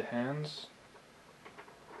replace the hands,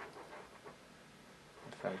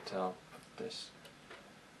 in fact, I'll put this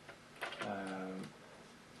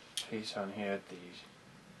piece on here, the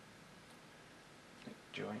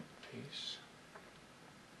joint piece.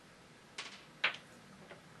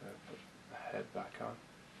 Put the head back on.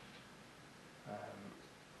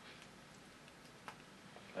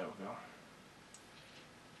 There we go.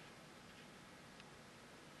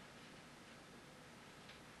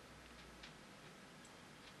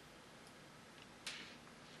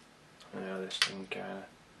 Now this thing kind of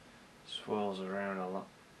swirls around a lot.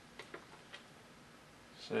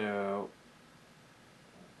 So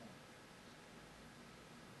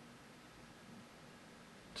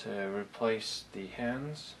to replace the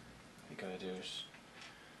hands, what you gotta do is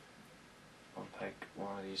unpick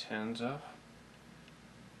one of these hands off.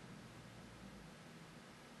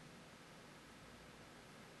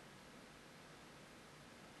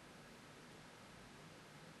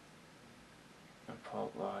 And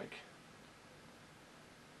put like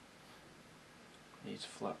these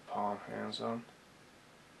flat palm hands on.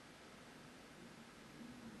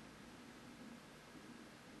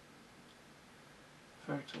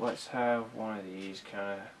 In fact, let's have one of these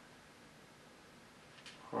kind of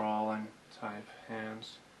crawling type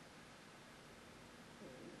hands.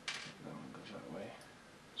 That one goes that way,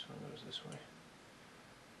 this one goes this way.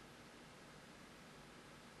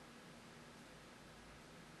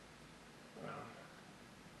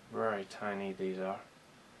 Very tiny these are.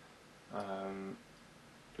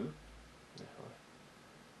 Ooh, definitely.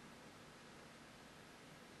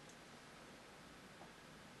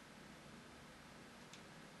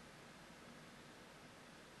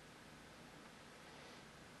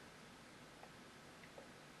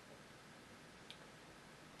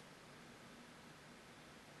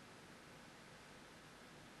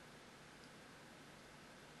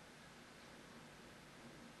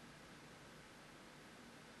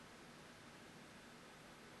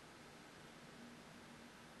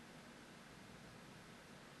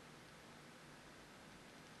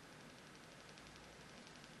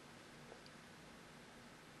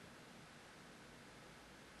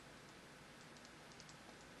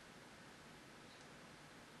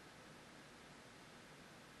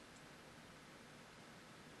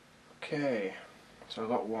 Okay, so I've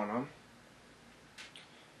got one on,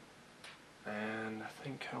 and I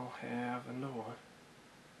think I'll have another one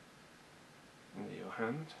in the other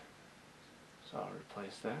hand, so I'll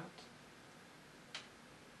replace that.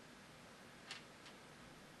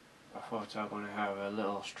 I thought I was going to have a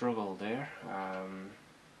little struggle there. I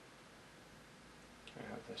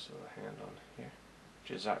have this other hand on here,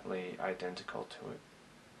 which is exactly identical to it.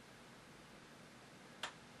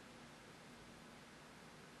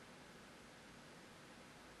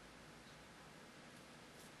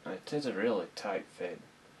 It is a really tight fit.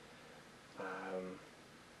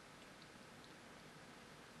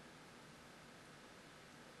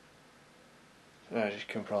 As you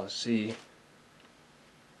can probably see,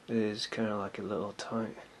 it is kind of like a little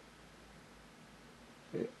tight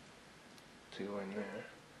fit to go in there.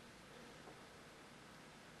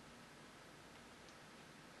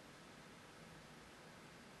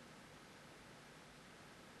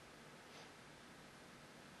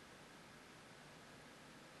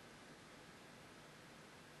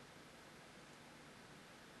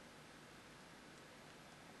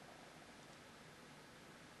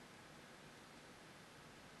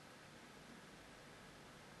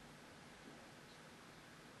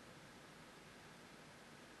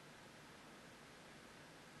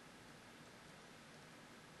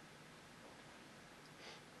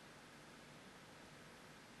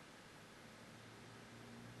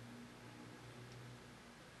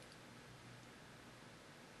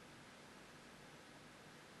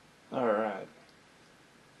 Alright.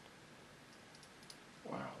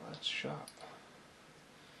 Wow, that's sharp.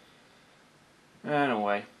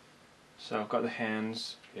 Anyway, so I've got the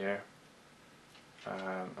hands here.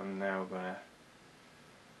 I'm now going to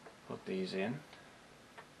put these in.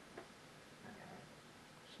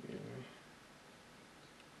 Excuse me.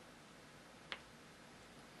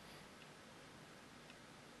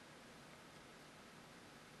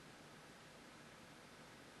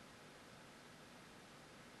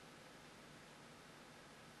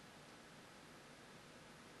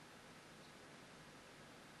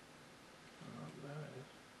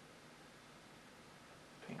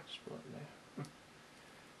 Spot there.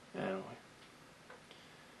 Anyway.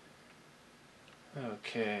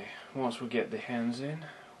 Okay, once we get the hands in,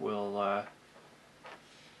 we'll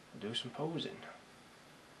do some posing.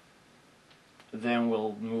 Then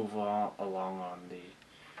we'll move on along on the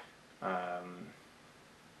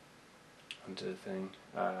onto the thing,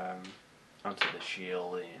 onto the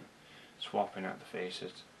shield and swapping out the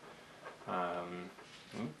faces.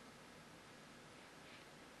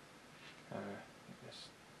 It's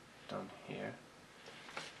done here.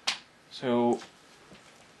 So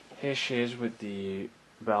here she is with the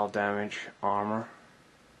battle damage armor.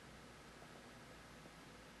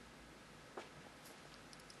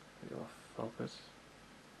 Focus.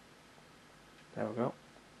 There we go.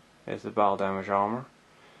 There's the battle damage armor.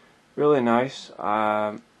 Really nice.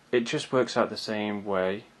 It just works out the same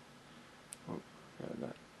way. Oh,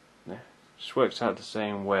 yeah. Just works out the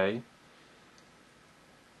same way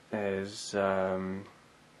as the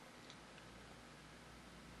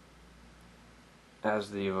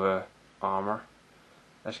other armor,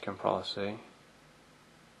 as you can probably see.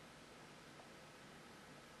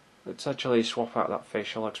 Let's actually swap out that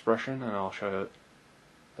facial expression and I'll show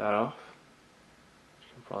that off. As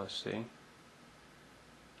you can probably see.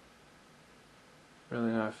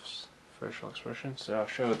 Really nice facial expression, so I'll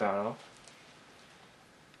show that off.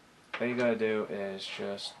 All you gotta do is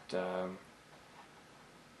just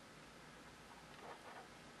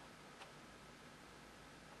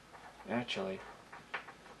actually,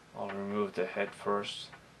 I'll remove the head first.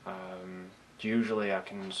 Usually I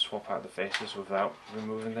can swap out the faces without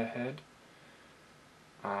removing the head.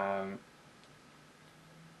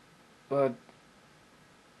 But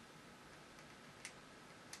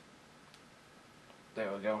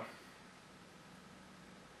there we go.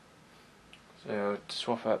 So to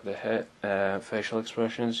swap out the head facial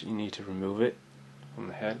expressions, you need to remove it from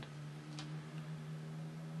the head.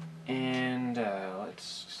 And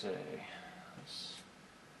let's say,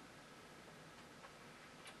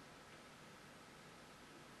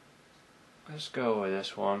 let's go with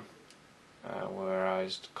this one, with our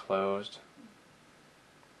eyes closed.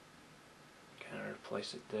 Kind of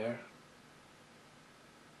replace it there.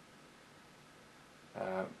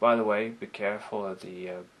 By the way, be careful of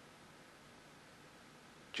the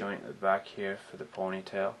joint at the back here for the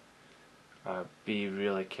ponytail. Be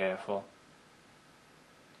really careful.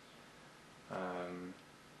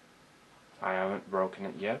 I haven't broken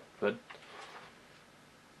it yet, but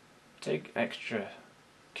take extra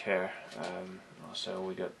care. Also,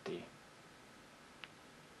 we got the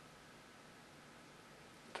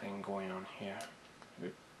thing going on here.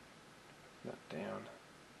 Whip that down.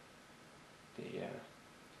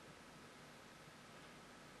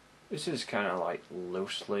 This is kind of like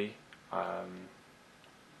loosely.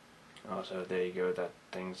 Also, there you go. That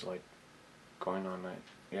thing's like going on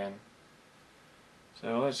again.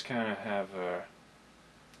 So let's kind of have a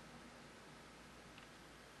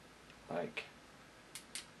like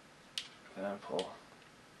example.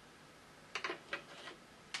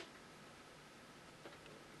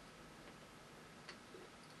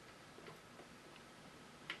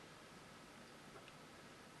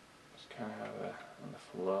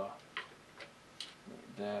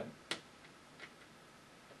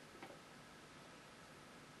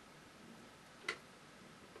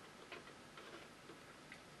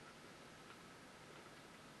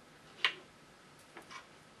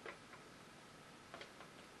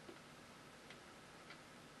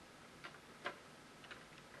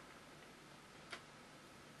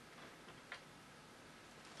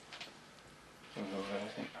 move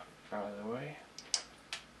everything out of the way.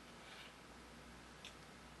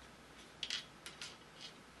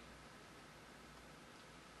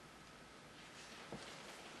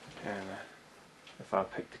 And if I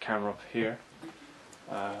pick the camera up here,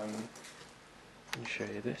 let me show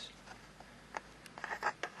you this.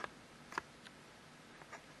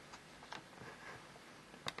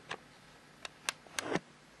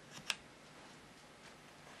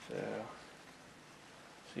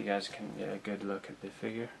 So you guys can get a good look at the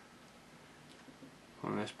figure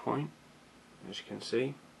on this point, as you can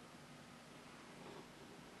see.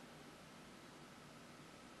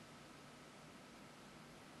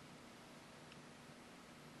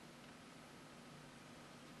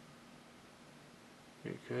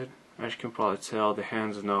 Very good. As you can probably tell, the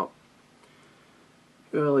hands are not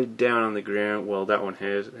really down on the ground. Well, that one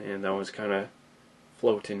has, and that one's kind of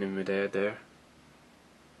floating in midair there.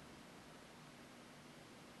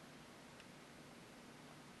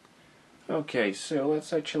 Okay, so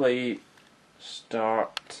let's actually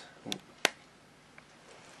start.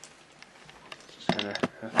 Just gonna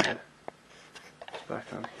have to put back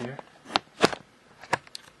on here.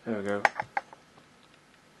 There we go.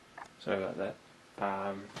 Sorry about that.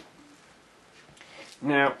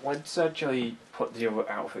 Now let's actually put the other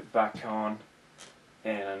outfit back on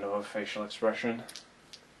and another facial expression.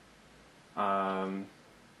 Now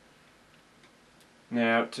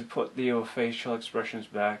to put the other facial expressions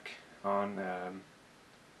back on, I'm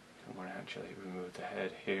going to actually remove the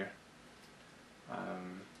head here.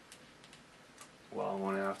 Well, I'm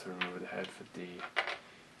going to have to remove the head for the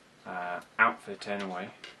outfit anyway.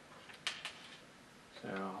 So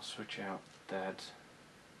I'll switch out that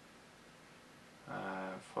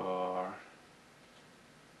for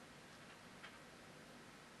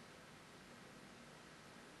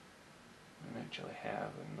I actually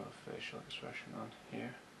have another facial expression on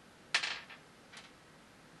here.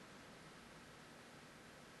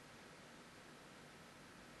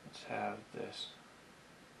 Let's have this.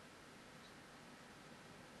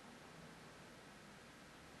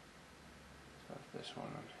 Let's have this one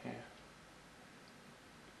on here.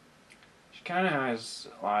 She kind of has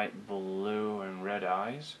like blue and red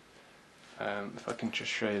eyes. If I can just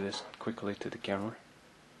show you this quickly to the camera.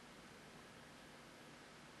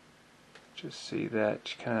 Just see that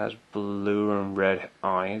she kind of has blue and red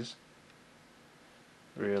eyes.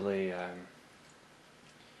 Really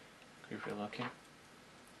creepy looking.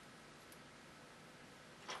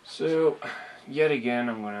 So yet again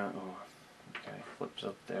I'm gonna, okay, flips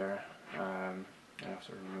up there. I have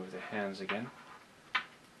to remove the hands again.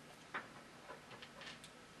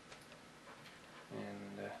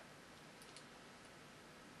 And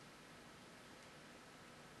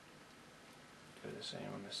do the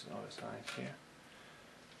same on this other side here.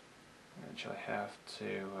 I actually have to,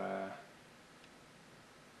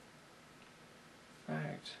 in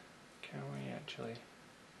fact, can we actually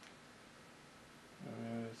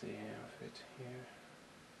remove the outfit here?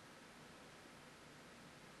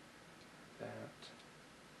 That.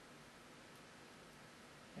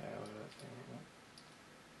 Yeah, what about that thing?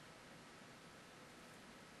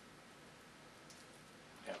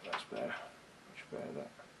 Yeah, that's better. Much better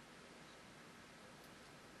that.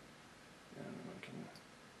 And we can.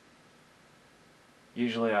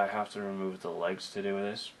 Usually I have to remove the legs to do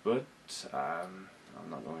this, but I'm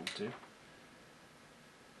not going to.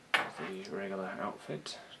 With the regular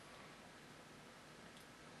outfit.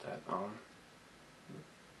 Put that on.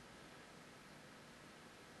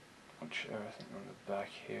 Watch everything on the back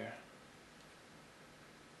here.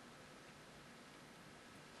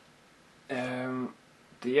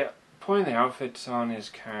 The putting the outfits on is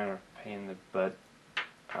kind of a pain in the butt,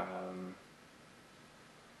 I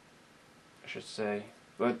should say.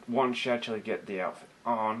 But once you actually get the outfit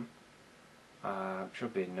on,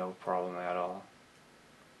 should be no problem at all.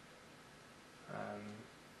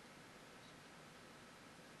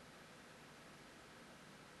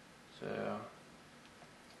 So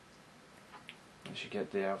once you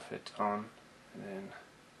get the outfit on, and then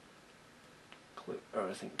clip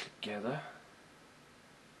everything together.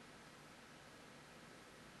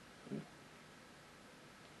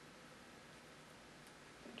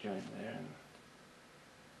 Join there and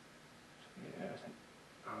get everything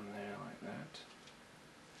on there like that.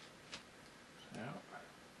 So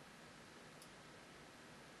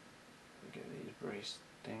place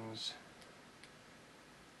things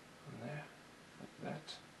on there like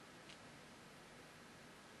that.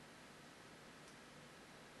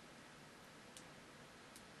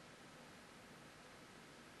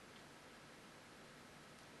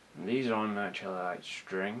 And these are on actually like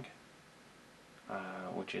string,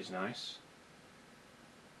 which is nice.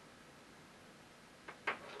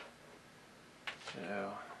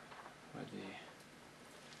 So with the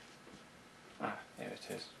there it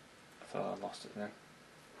is. I thought I lost it then.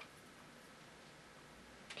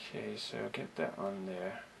 Okay, so get that on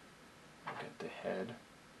there. I'll get the head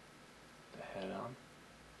on.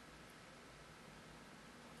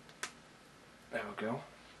 There we go.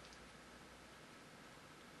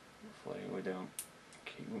 Hopefully we don't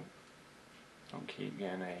keep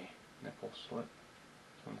getting a nipple slip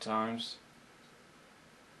sometimes.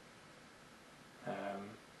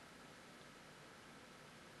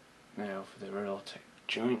 Now for the Revoltech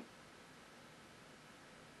joint.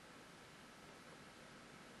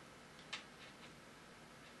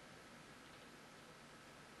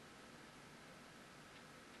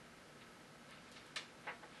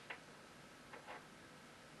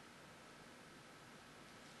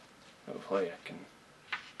 Hopefully I can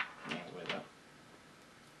deal with that.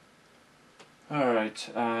 Alright,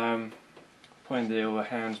 putting the other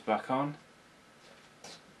hands back on.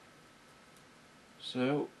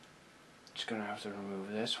 So, just going to have to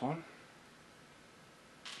remove this one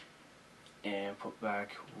and put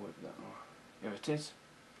back what that one. Here it is.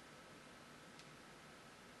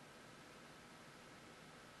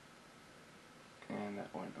 And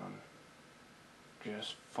that went on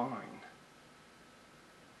just fine.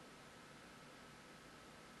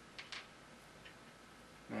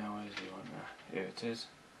 Now where's the one there? Here it is.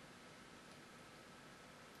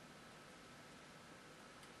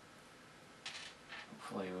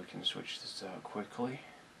 Hopefully we can switch this out quickly.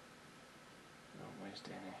 Don't waste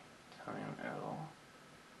any time at all.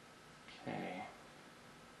 Okay.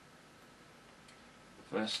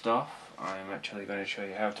 First off, I'm actually going to show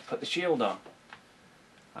you how to put the shield on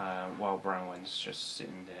while Branwen's just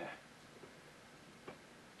sitting there.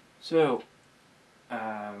 So,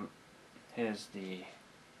 here's the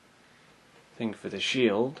thing for the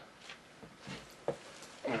shield.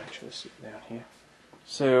 I'll actually sit down here.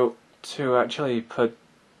 So, to actually put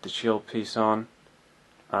the shield piece on,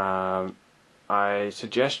 I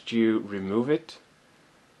suggest you remove it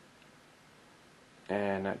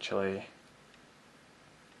and actually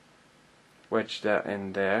wedge that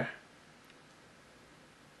in there.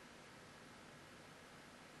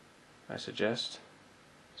 I suggest.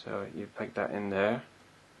 So you pick that in there. I'm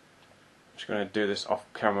just going to do this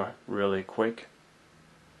off camera really quick.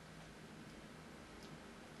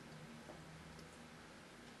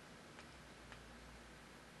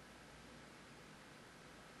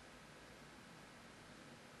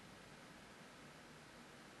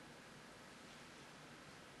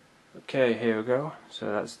 Okay, here we go.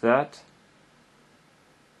 So that's that. As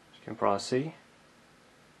you can probably see.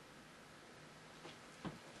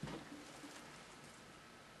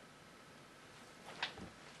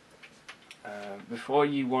 Before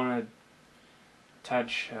you want to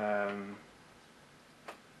attach over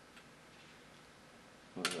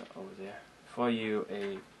there. Before you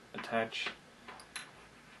attach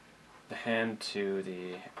the hand to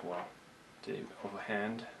the other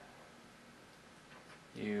hand,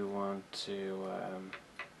 you want to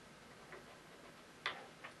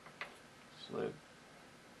slip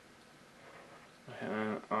the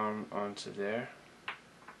hand onto there.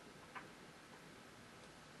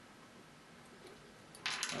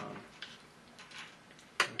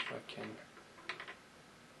 If I can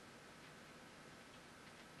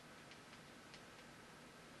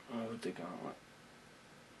move the gauntlet.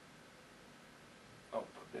 Oh,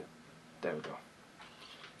 there we go.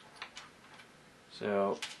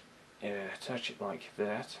 So, yeah, attach it like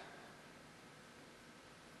that.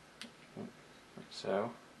 Like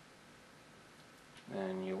so.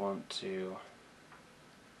 Then you want to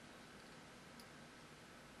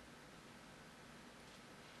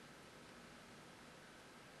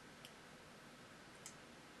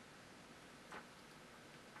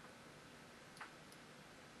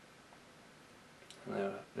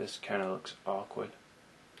now this kind of looks awkward.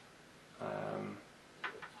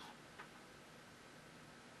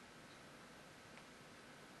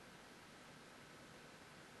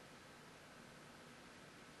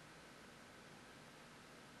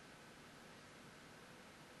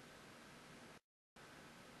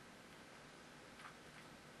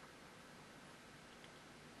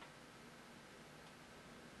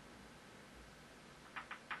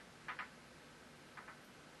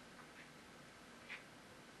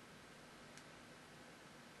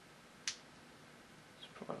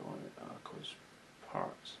 backwards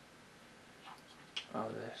parts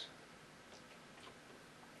of this,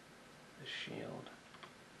 the shield.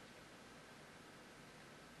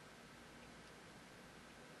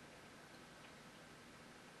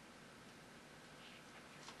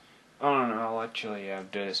 Oh no, I'll actually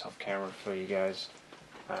do this off camera for you guys.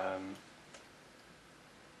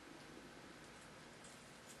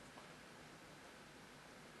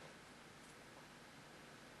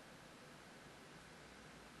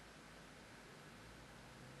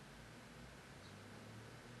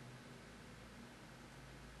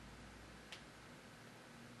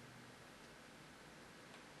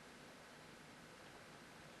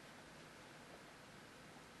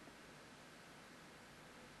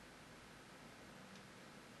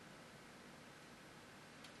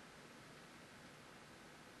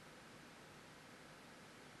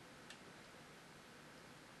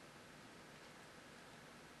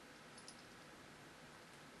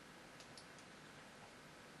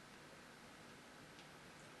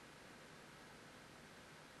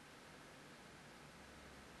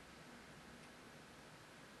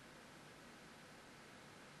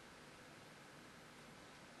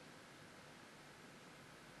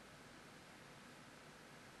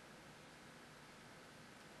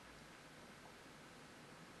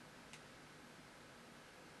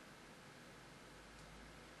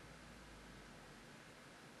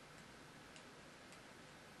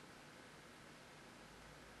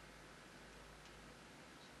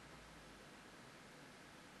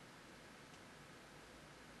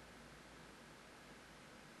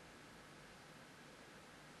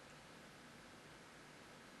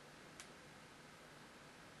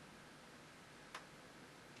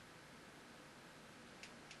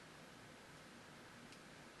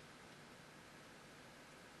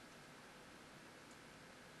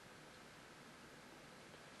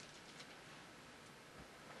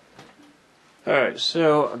 Alright,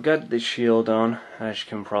 so I got the shield on, as you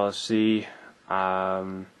can probably see.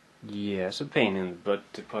 Yeah, it's a pain in the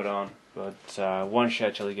butt to put on, but once you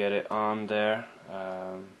actually get it on there,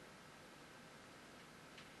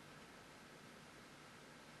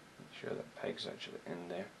 make sure the peg's actually in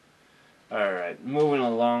there. Alright, moving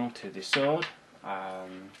along to the sword.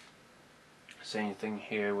 Same thing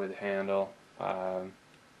here with the handle. Kind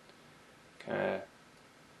of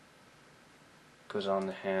goes on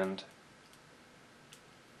the hand.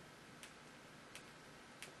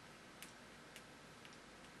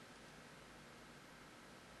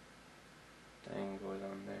 Thing goes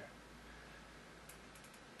on there.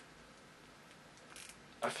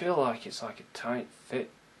 I feel like it's like a tight fit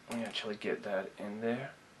when you actually get that in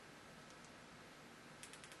there.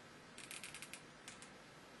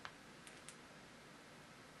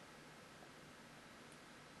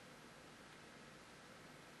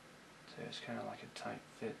 So it's kind of like a tight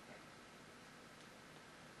fit.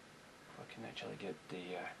 If I can actually get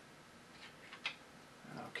the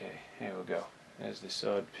okay, here we go. There's the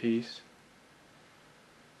sword piece.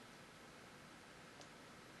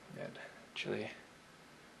 That actually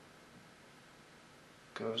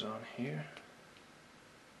goes on here.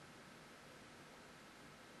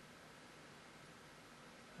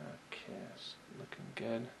 Okay, it's looking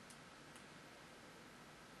good.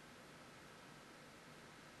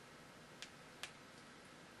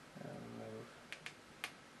 I'll move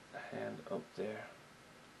the hand up there.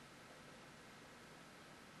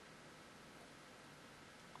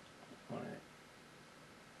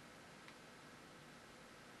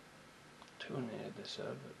 Needed this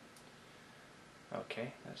up, but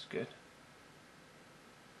okay, that's good.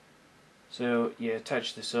 So yeah,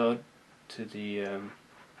 attach the sword to the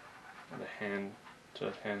hand,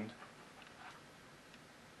 sword hand,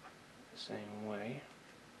 the same way.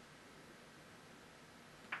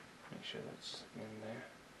 Make sure that's in there.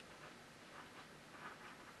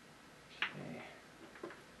 Okay,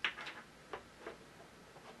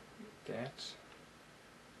 that's.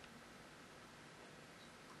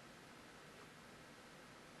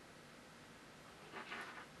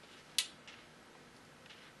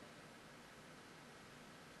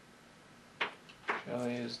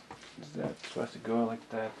 Really, is that supposed to go like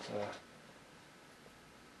that?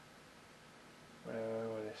 Whatever,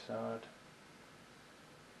 where they saw it.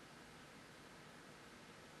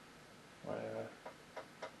 Whatever.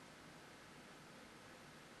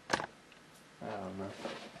 I don't know.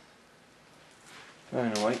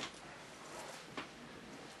 Anyway.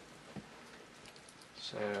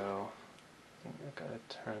 So, I think I've got to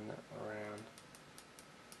turn that around.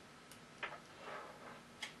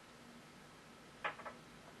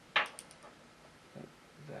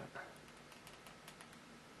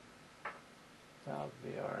 That'll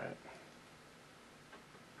be alright.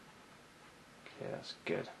 Okay, that's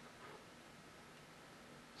good.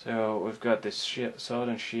 So we've got this sword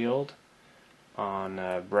and shield on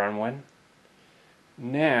Branwen.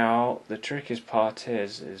 Now the trickiest part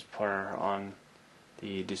is putting her on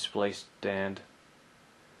the display stand.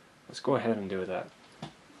 Let's go ahead and do that.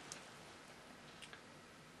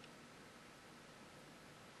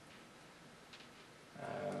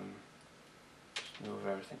 Just move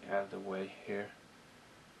everything out of the way here,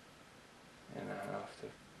 and I have to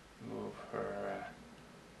move her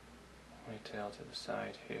ponytail to the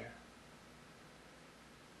side here.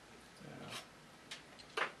 So,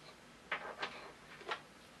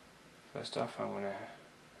 first off, I'm going to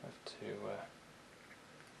have to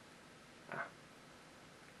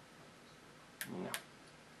no.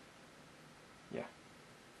 Yeah.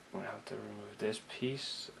 I'm going to have to remove this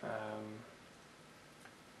piece,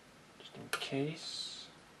 just in case.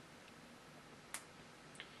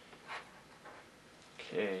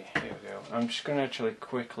 Okay, here we go. I'm just going to actually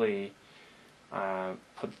quickly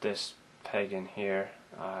put this peg in here.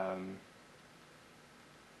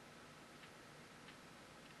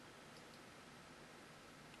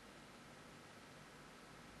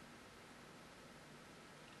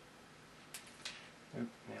 Oop,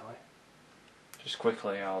 nearly. Just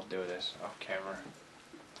quickly, I'll do this off camera.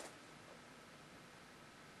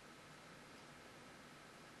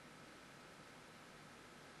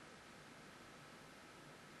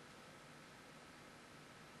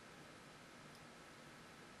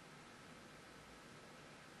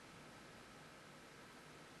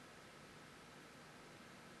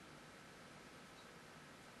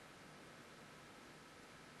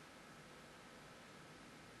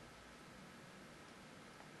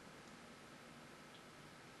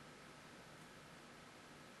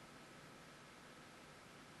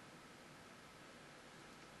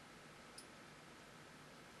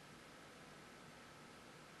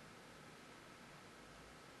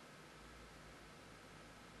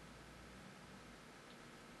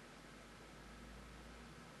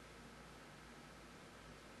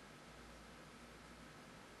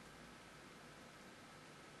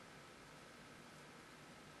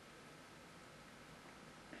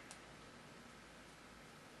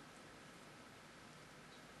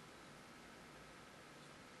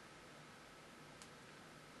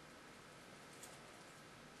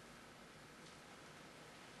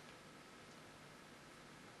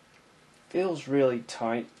 Feels really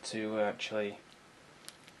tight to actually,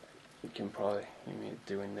 you can probably hear me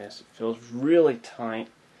doing this, it feels really tight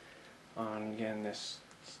on getting this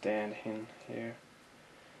stand in here.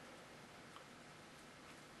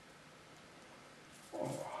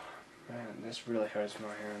 Oh man, this really hurts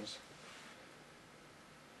my hands.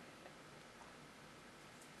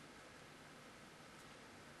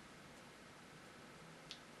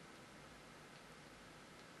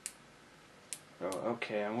 Oh,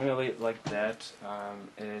 okay, I'm going to leave it like that.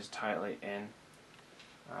 It is tightly in.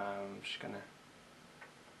 I'm just going to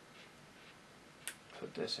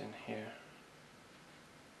put this in here.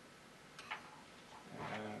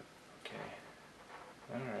 Okay,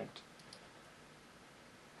 alright.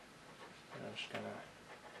 I'm just going to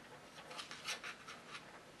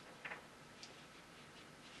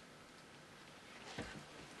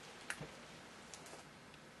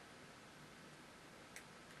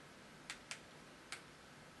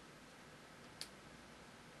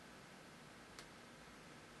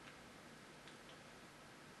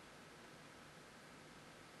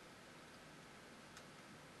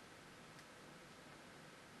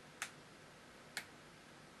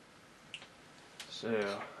So,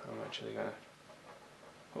 I'm actually going to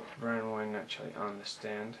put Branwen actually on the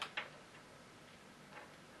stand.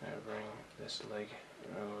 Now bring this leg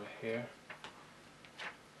over here.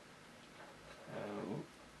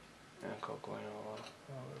 Ankle going all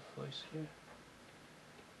over the place here.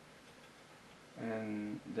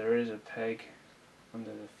 And there is a peg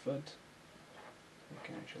under the foot. You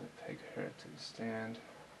can actually peg her to the stand.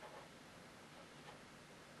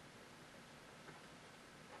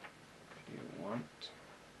 Want.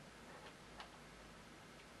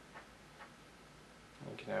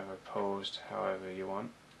 You can have her posed however you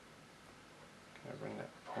want. Can I bring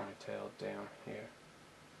that ponytail down here?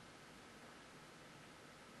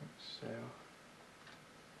 So,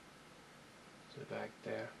 back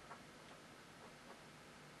there.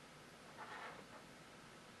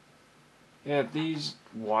 Yeah, these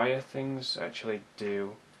wire things actually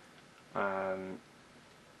do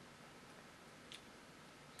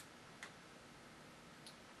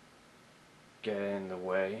get in the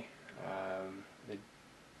way.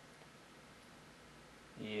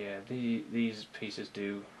 These pieces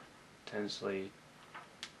do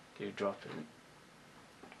drop in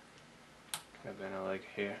and then a leg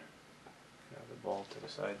here. Have the ball to the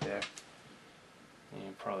side there. And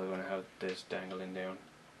you're probably going to have this dangling down.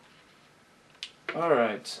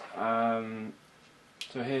 Alright,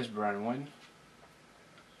 so here's Branwen.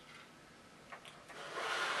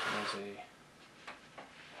 There's a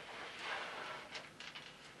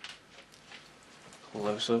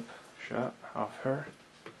close-up shot of her.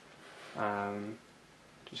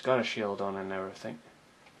 She's got a shield on and everything.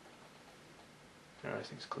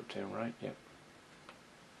 Everything's clipped in right, yep.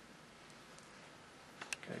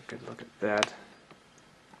 Okay, good look at that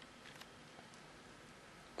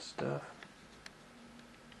stuff.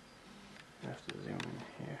 I have to zoom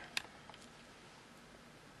in here.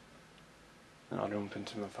 And I'll jump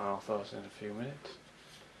into my final thoughts in a few minutes.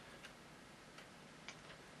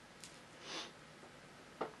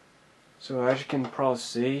 So as you can probably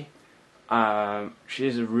see, she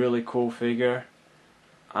is a really cool figure.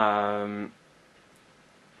 Putting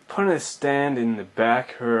a stand in the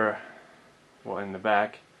back,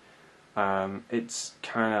 it's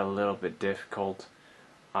kind of a little bit difficult.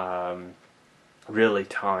 Really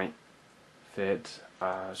tight fit.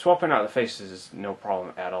 Swapping out the faces is no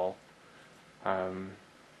problem at all.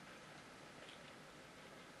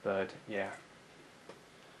 But yeah.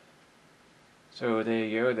 So there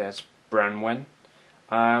you go, that's Branwen.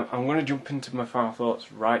 I'm going to jump into my final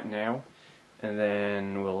thoughts right now, and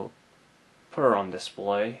then we'll put her on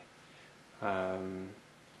display. So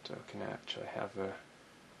I can actually have a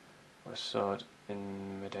sword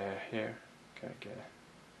in midair here. Gotta get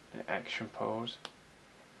an action pose.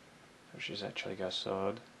 So she's actually got a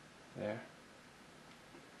sword there.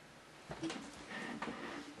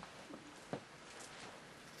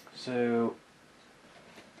 So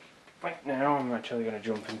right now I'm actually going to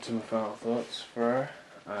jump into my final thoughts for her.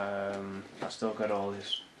 I still got all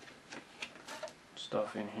this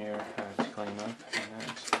stuff in here to clean up and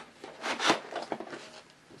that.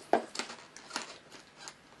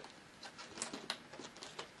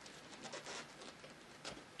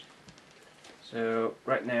 So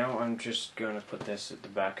right now I'm just going to put this at the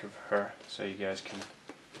back of her so you guys can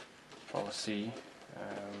follow see.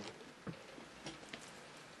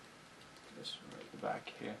 This right at the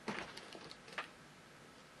back here.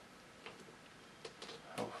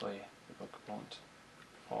 Hopefully the book won't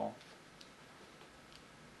fall.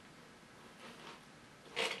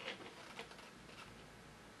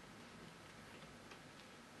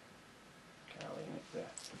 Okay, I'll leave it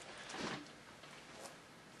there.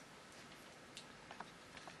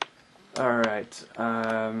 Alright,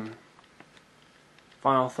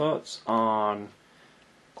 final thoughts on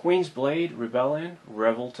Queen's Blade, Rebellion,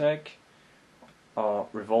 Revoltech,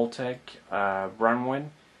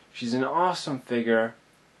 Branwen. She's an awesome figure,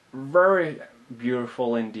 very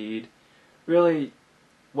beautiful indeed, really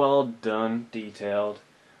well done, detailed.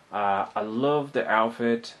 I love the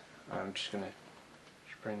outfit. I'm just going to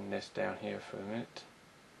bring this down here for a minute.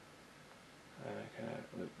 Kind of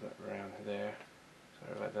loop that around there.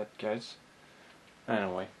 Sorry about that, guys.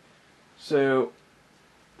 Anyway, so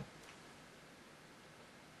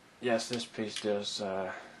yes, this piece does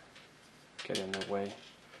get in the way.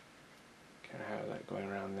 Kind of have that going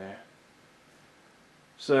around there.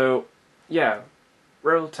 So yeah,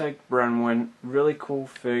 Revoltech Branwen, really cool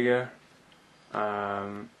figure.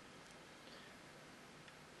 Now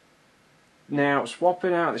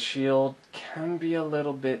swapping out the shield can be a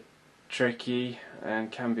little bit tricky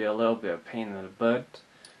and can be a little bit of a pain in the butt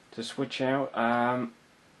to switch out.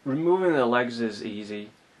 Removing the legs is easy,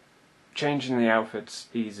 changing the outfit's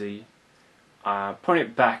easy, putting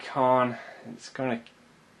it back on it's going to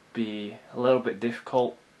be a little bit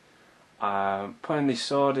difficult. Putting the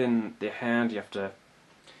sword in the hand, you have to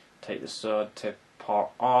take the sword tip part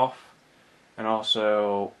off and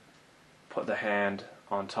also put the hand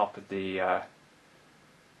on top of the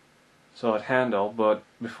sword handle, but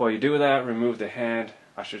before you do that, remove the hand.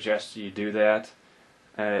 I suggest you do that.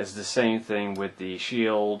 It's the same thing with the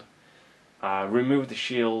shield. Remove the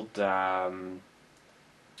shield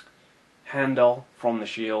handle from the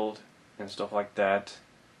shield and stuff like that,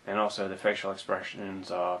 and also the facial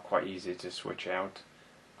expressions are quite easy to switch out.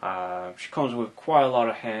 She comes with quite a lot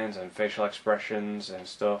of hands and facial expressions and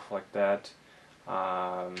stuff like that,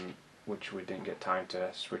 which we didn't get time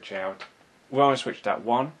to switch out. We only switched out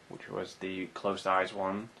one, which was the closed eyes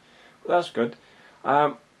one. But that's good.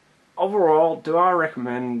 Overall, do I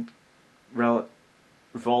recommend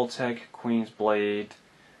Revoltech, Queen's Blade,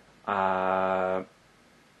 Branwen?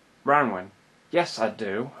 Yes, I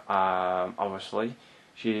do. Obviously,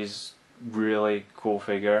 she's really cool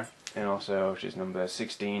figure, and also she's number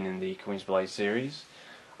 16 in the Queen's Blade series.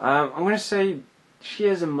 I'm going to say she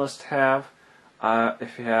is a must-have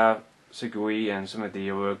if you have Sugui and some of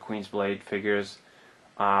the other Queen's Blade figures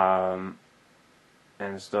and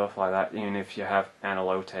stuff like that, even if you have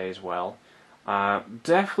Analote as well.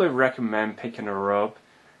 Definitely recommend picking her up.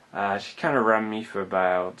 She kind of ran me for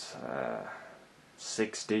about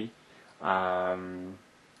 60.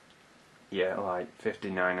 Yeah, like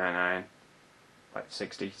 $59.99, like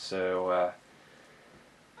 60. So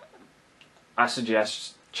I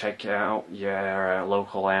suggest check out your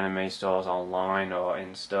local anime stores online or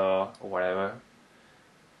in store or whatever,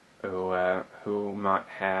 who might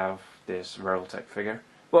have this Revoltech figure.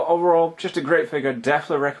 But overall, just a great figure.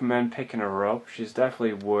 Definitely recommend picking her up. She's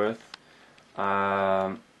definitely worth,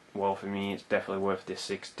 well, for me it's definitely worth the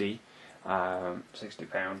 £60 for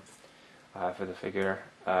the figure.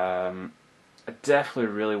 I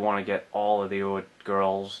definitely really want to get all of the old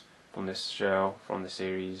girls from this show, from the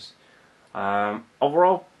series.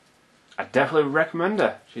 Overall, I definitely recommend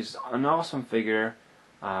her. She's an awesome figure,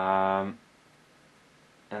 and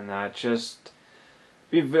just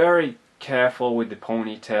be very careful with the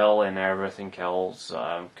ponytail and everything else,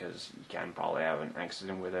 because you can probably have an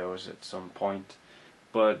accident with those at some point.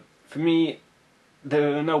 But for me,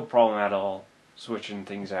 there are no problem at all switching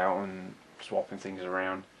things out and swapping things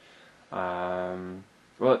around.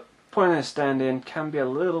 But putting a stand in can be a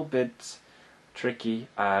little bit tricky,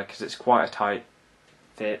 because it's quite a tight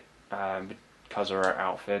fit, because of her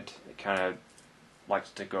outfit. It kind of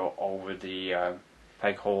likes to go over the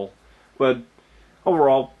peg hole. But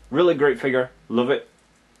overall, really great figure. Love it.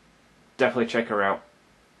 Definitely check her out.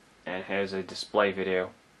 And here's a display video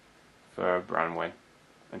for Branwen,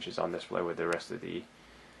 and she's on display with the rest of the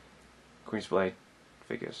Queen's Blade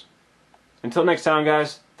figures. Until next time,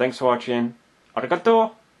 guys, thanks for watching.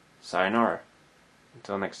 Arigato, sayonara.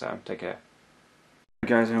 Until next time, take care.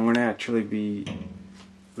 Guys, I'm going to actually be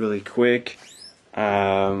really quick.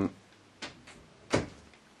 So,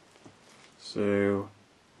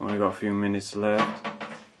 only got a few minutes left.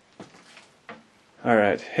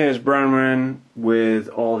 Alright, here's Branwen with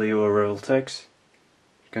all the other Revoltechs.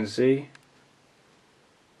 You can see.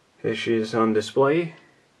 Here she is on display.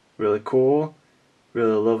 Really cool.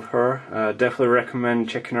 Really love her. Definitely recommend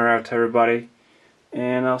checking her out to everybody.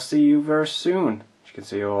 And I'll see you very soon. You can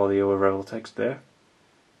see all the other Revoltechs there.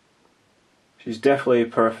 She's definitely a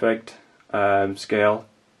perfect scale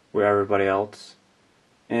with everybody else.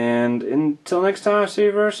 And until next time, I'll see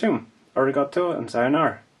you very soon. Arigato and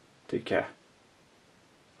sayonara. Take care.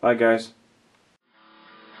 Bye, guys.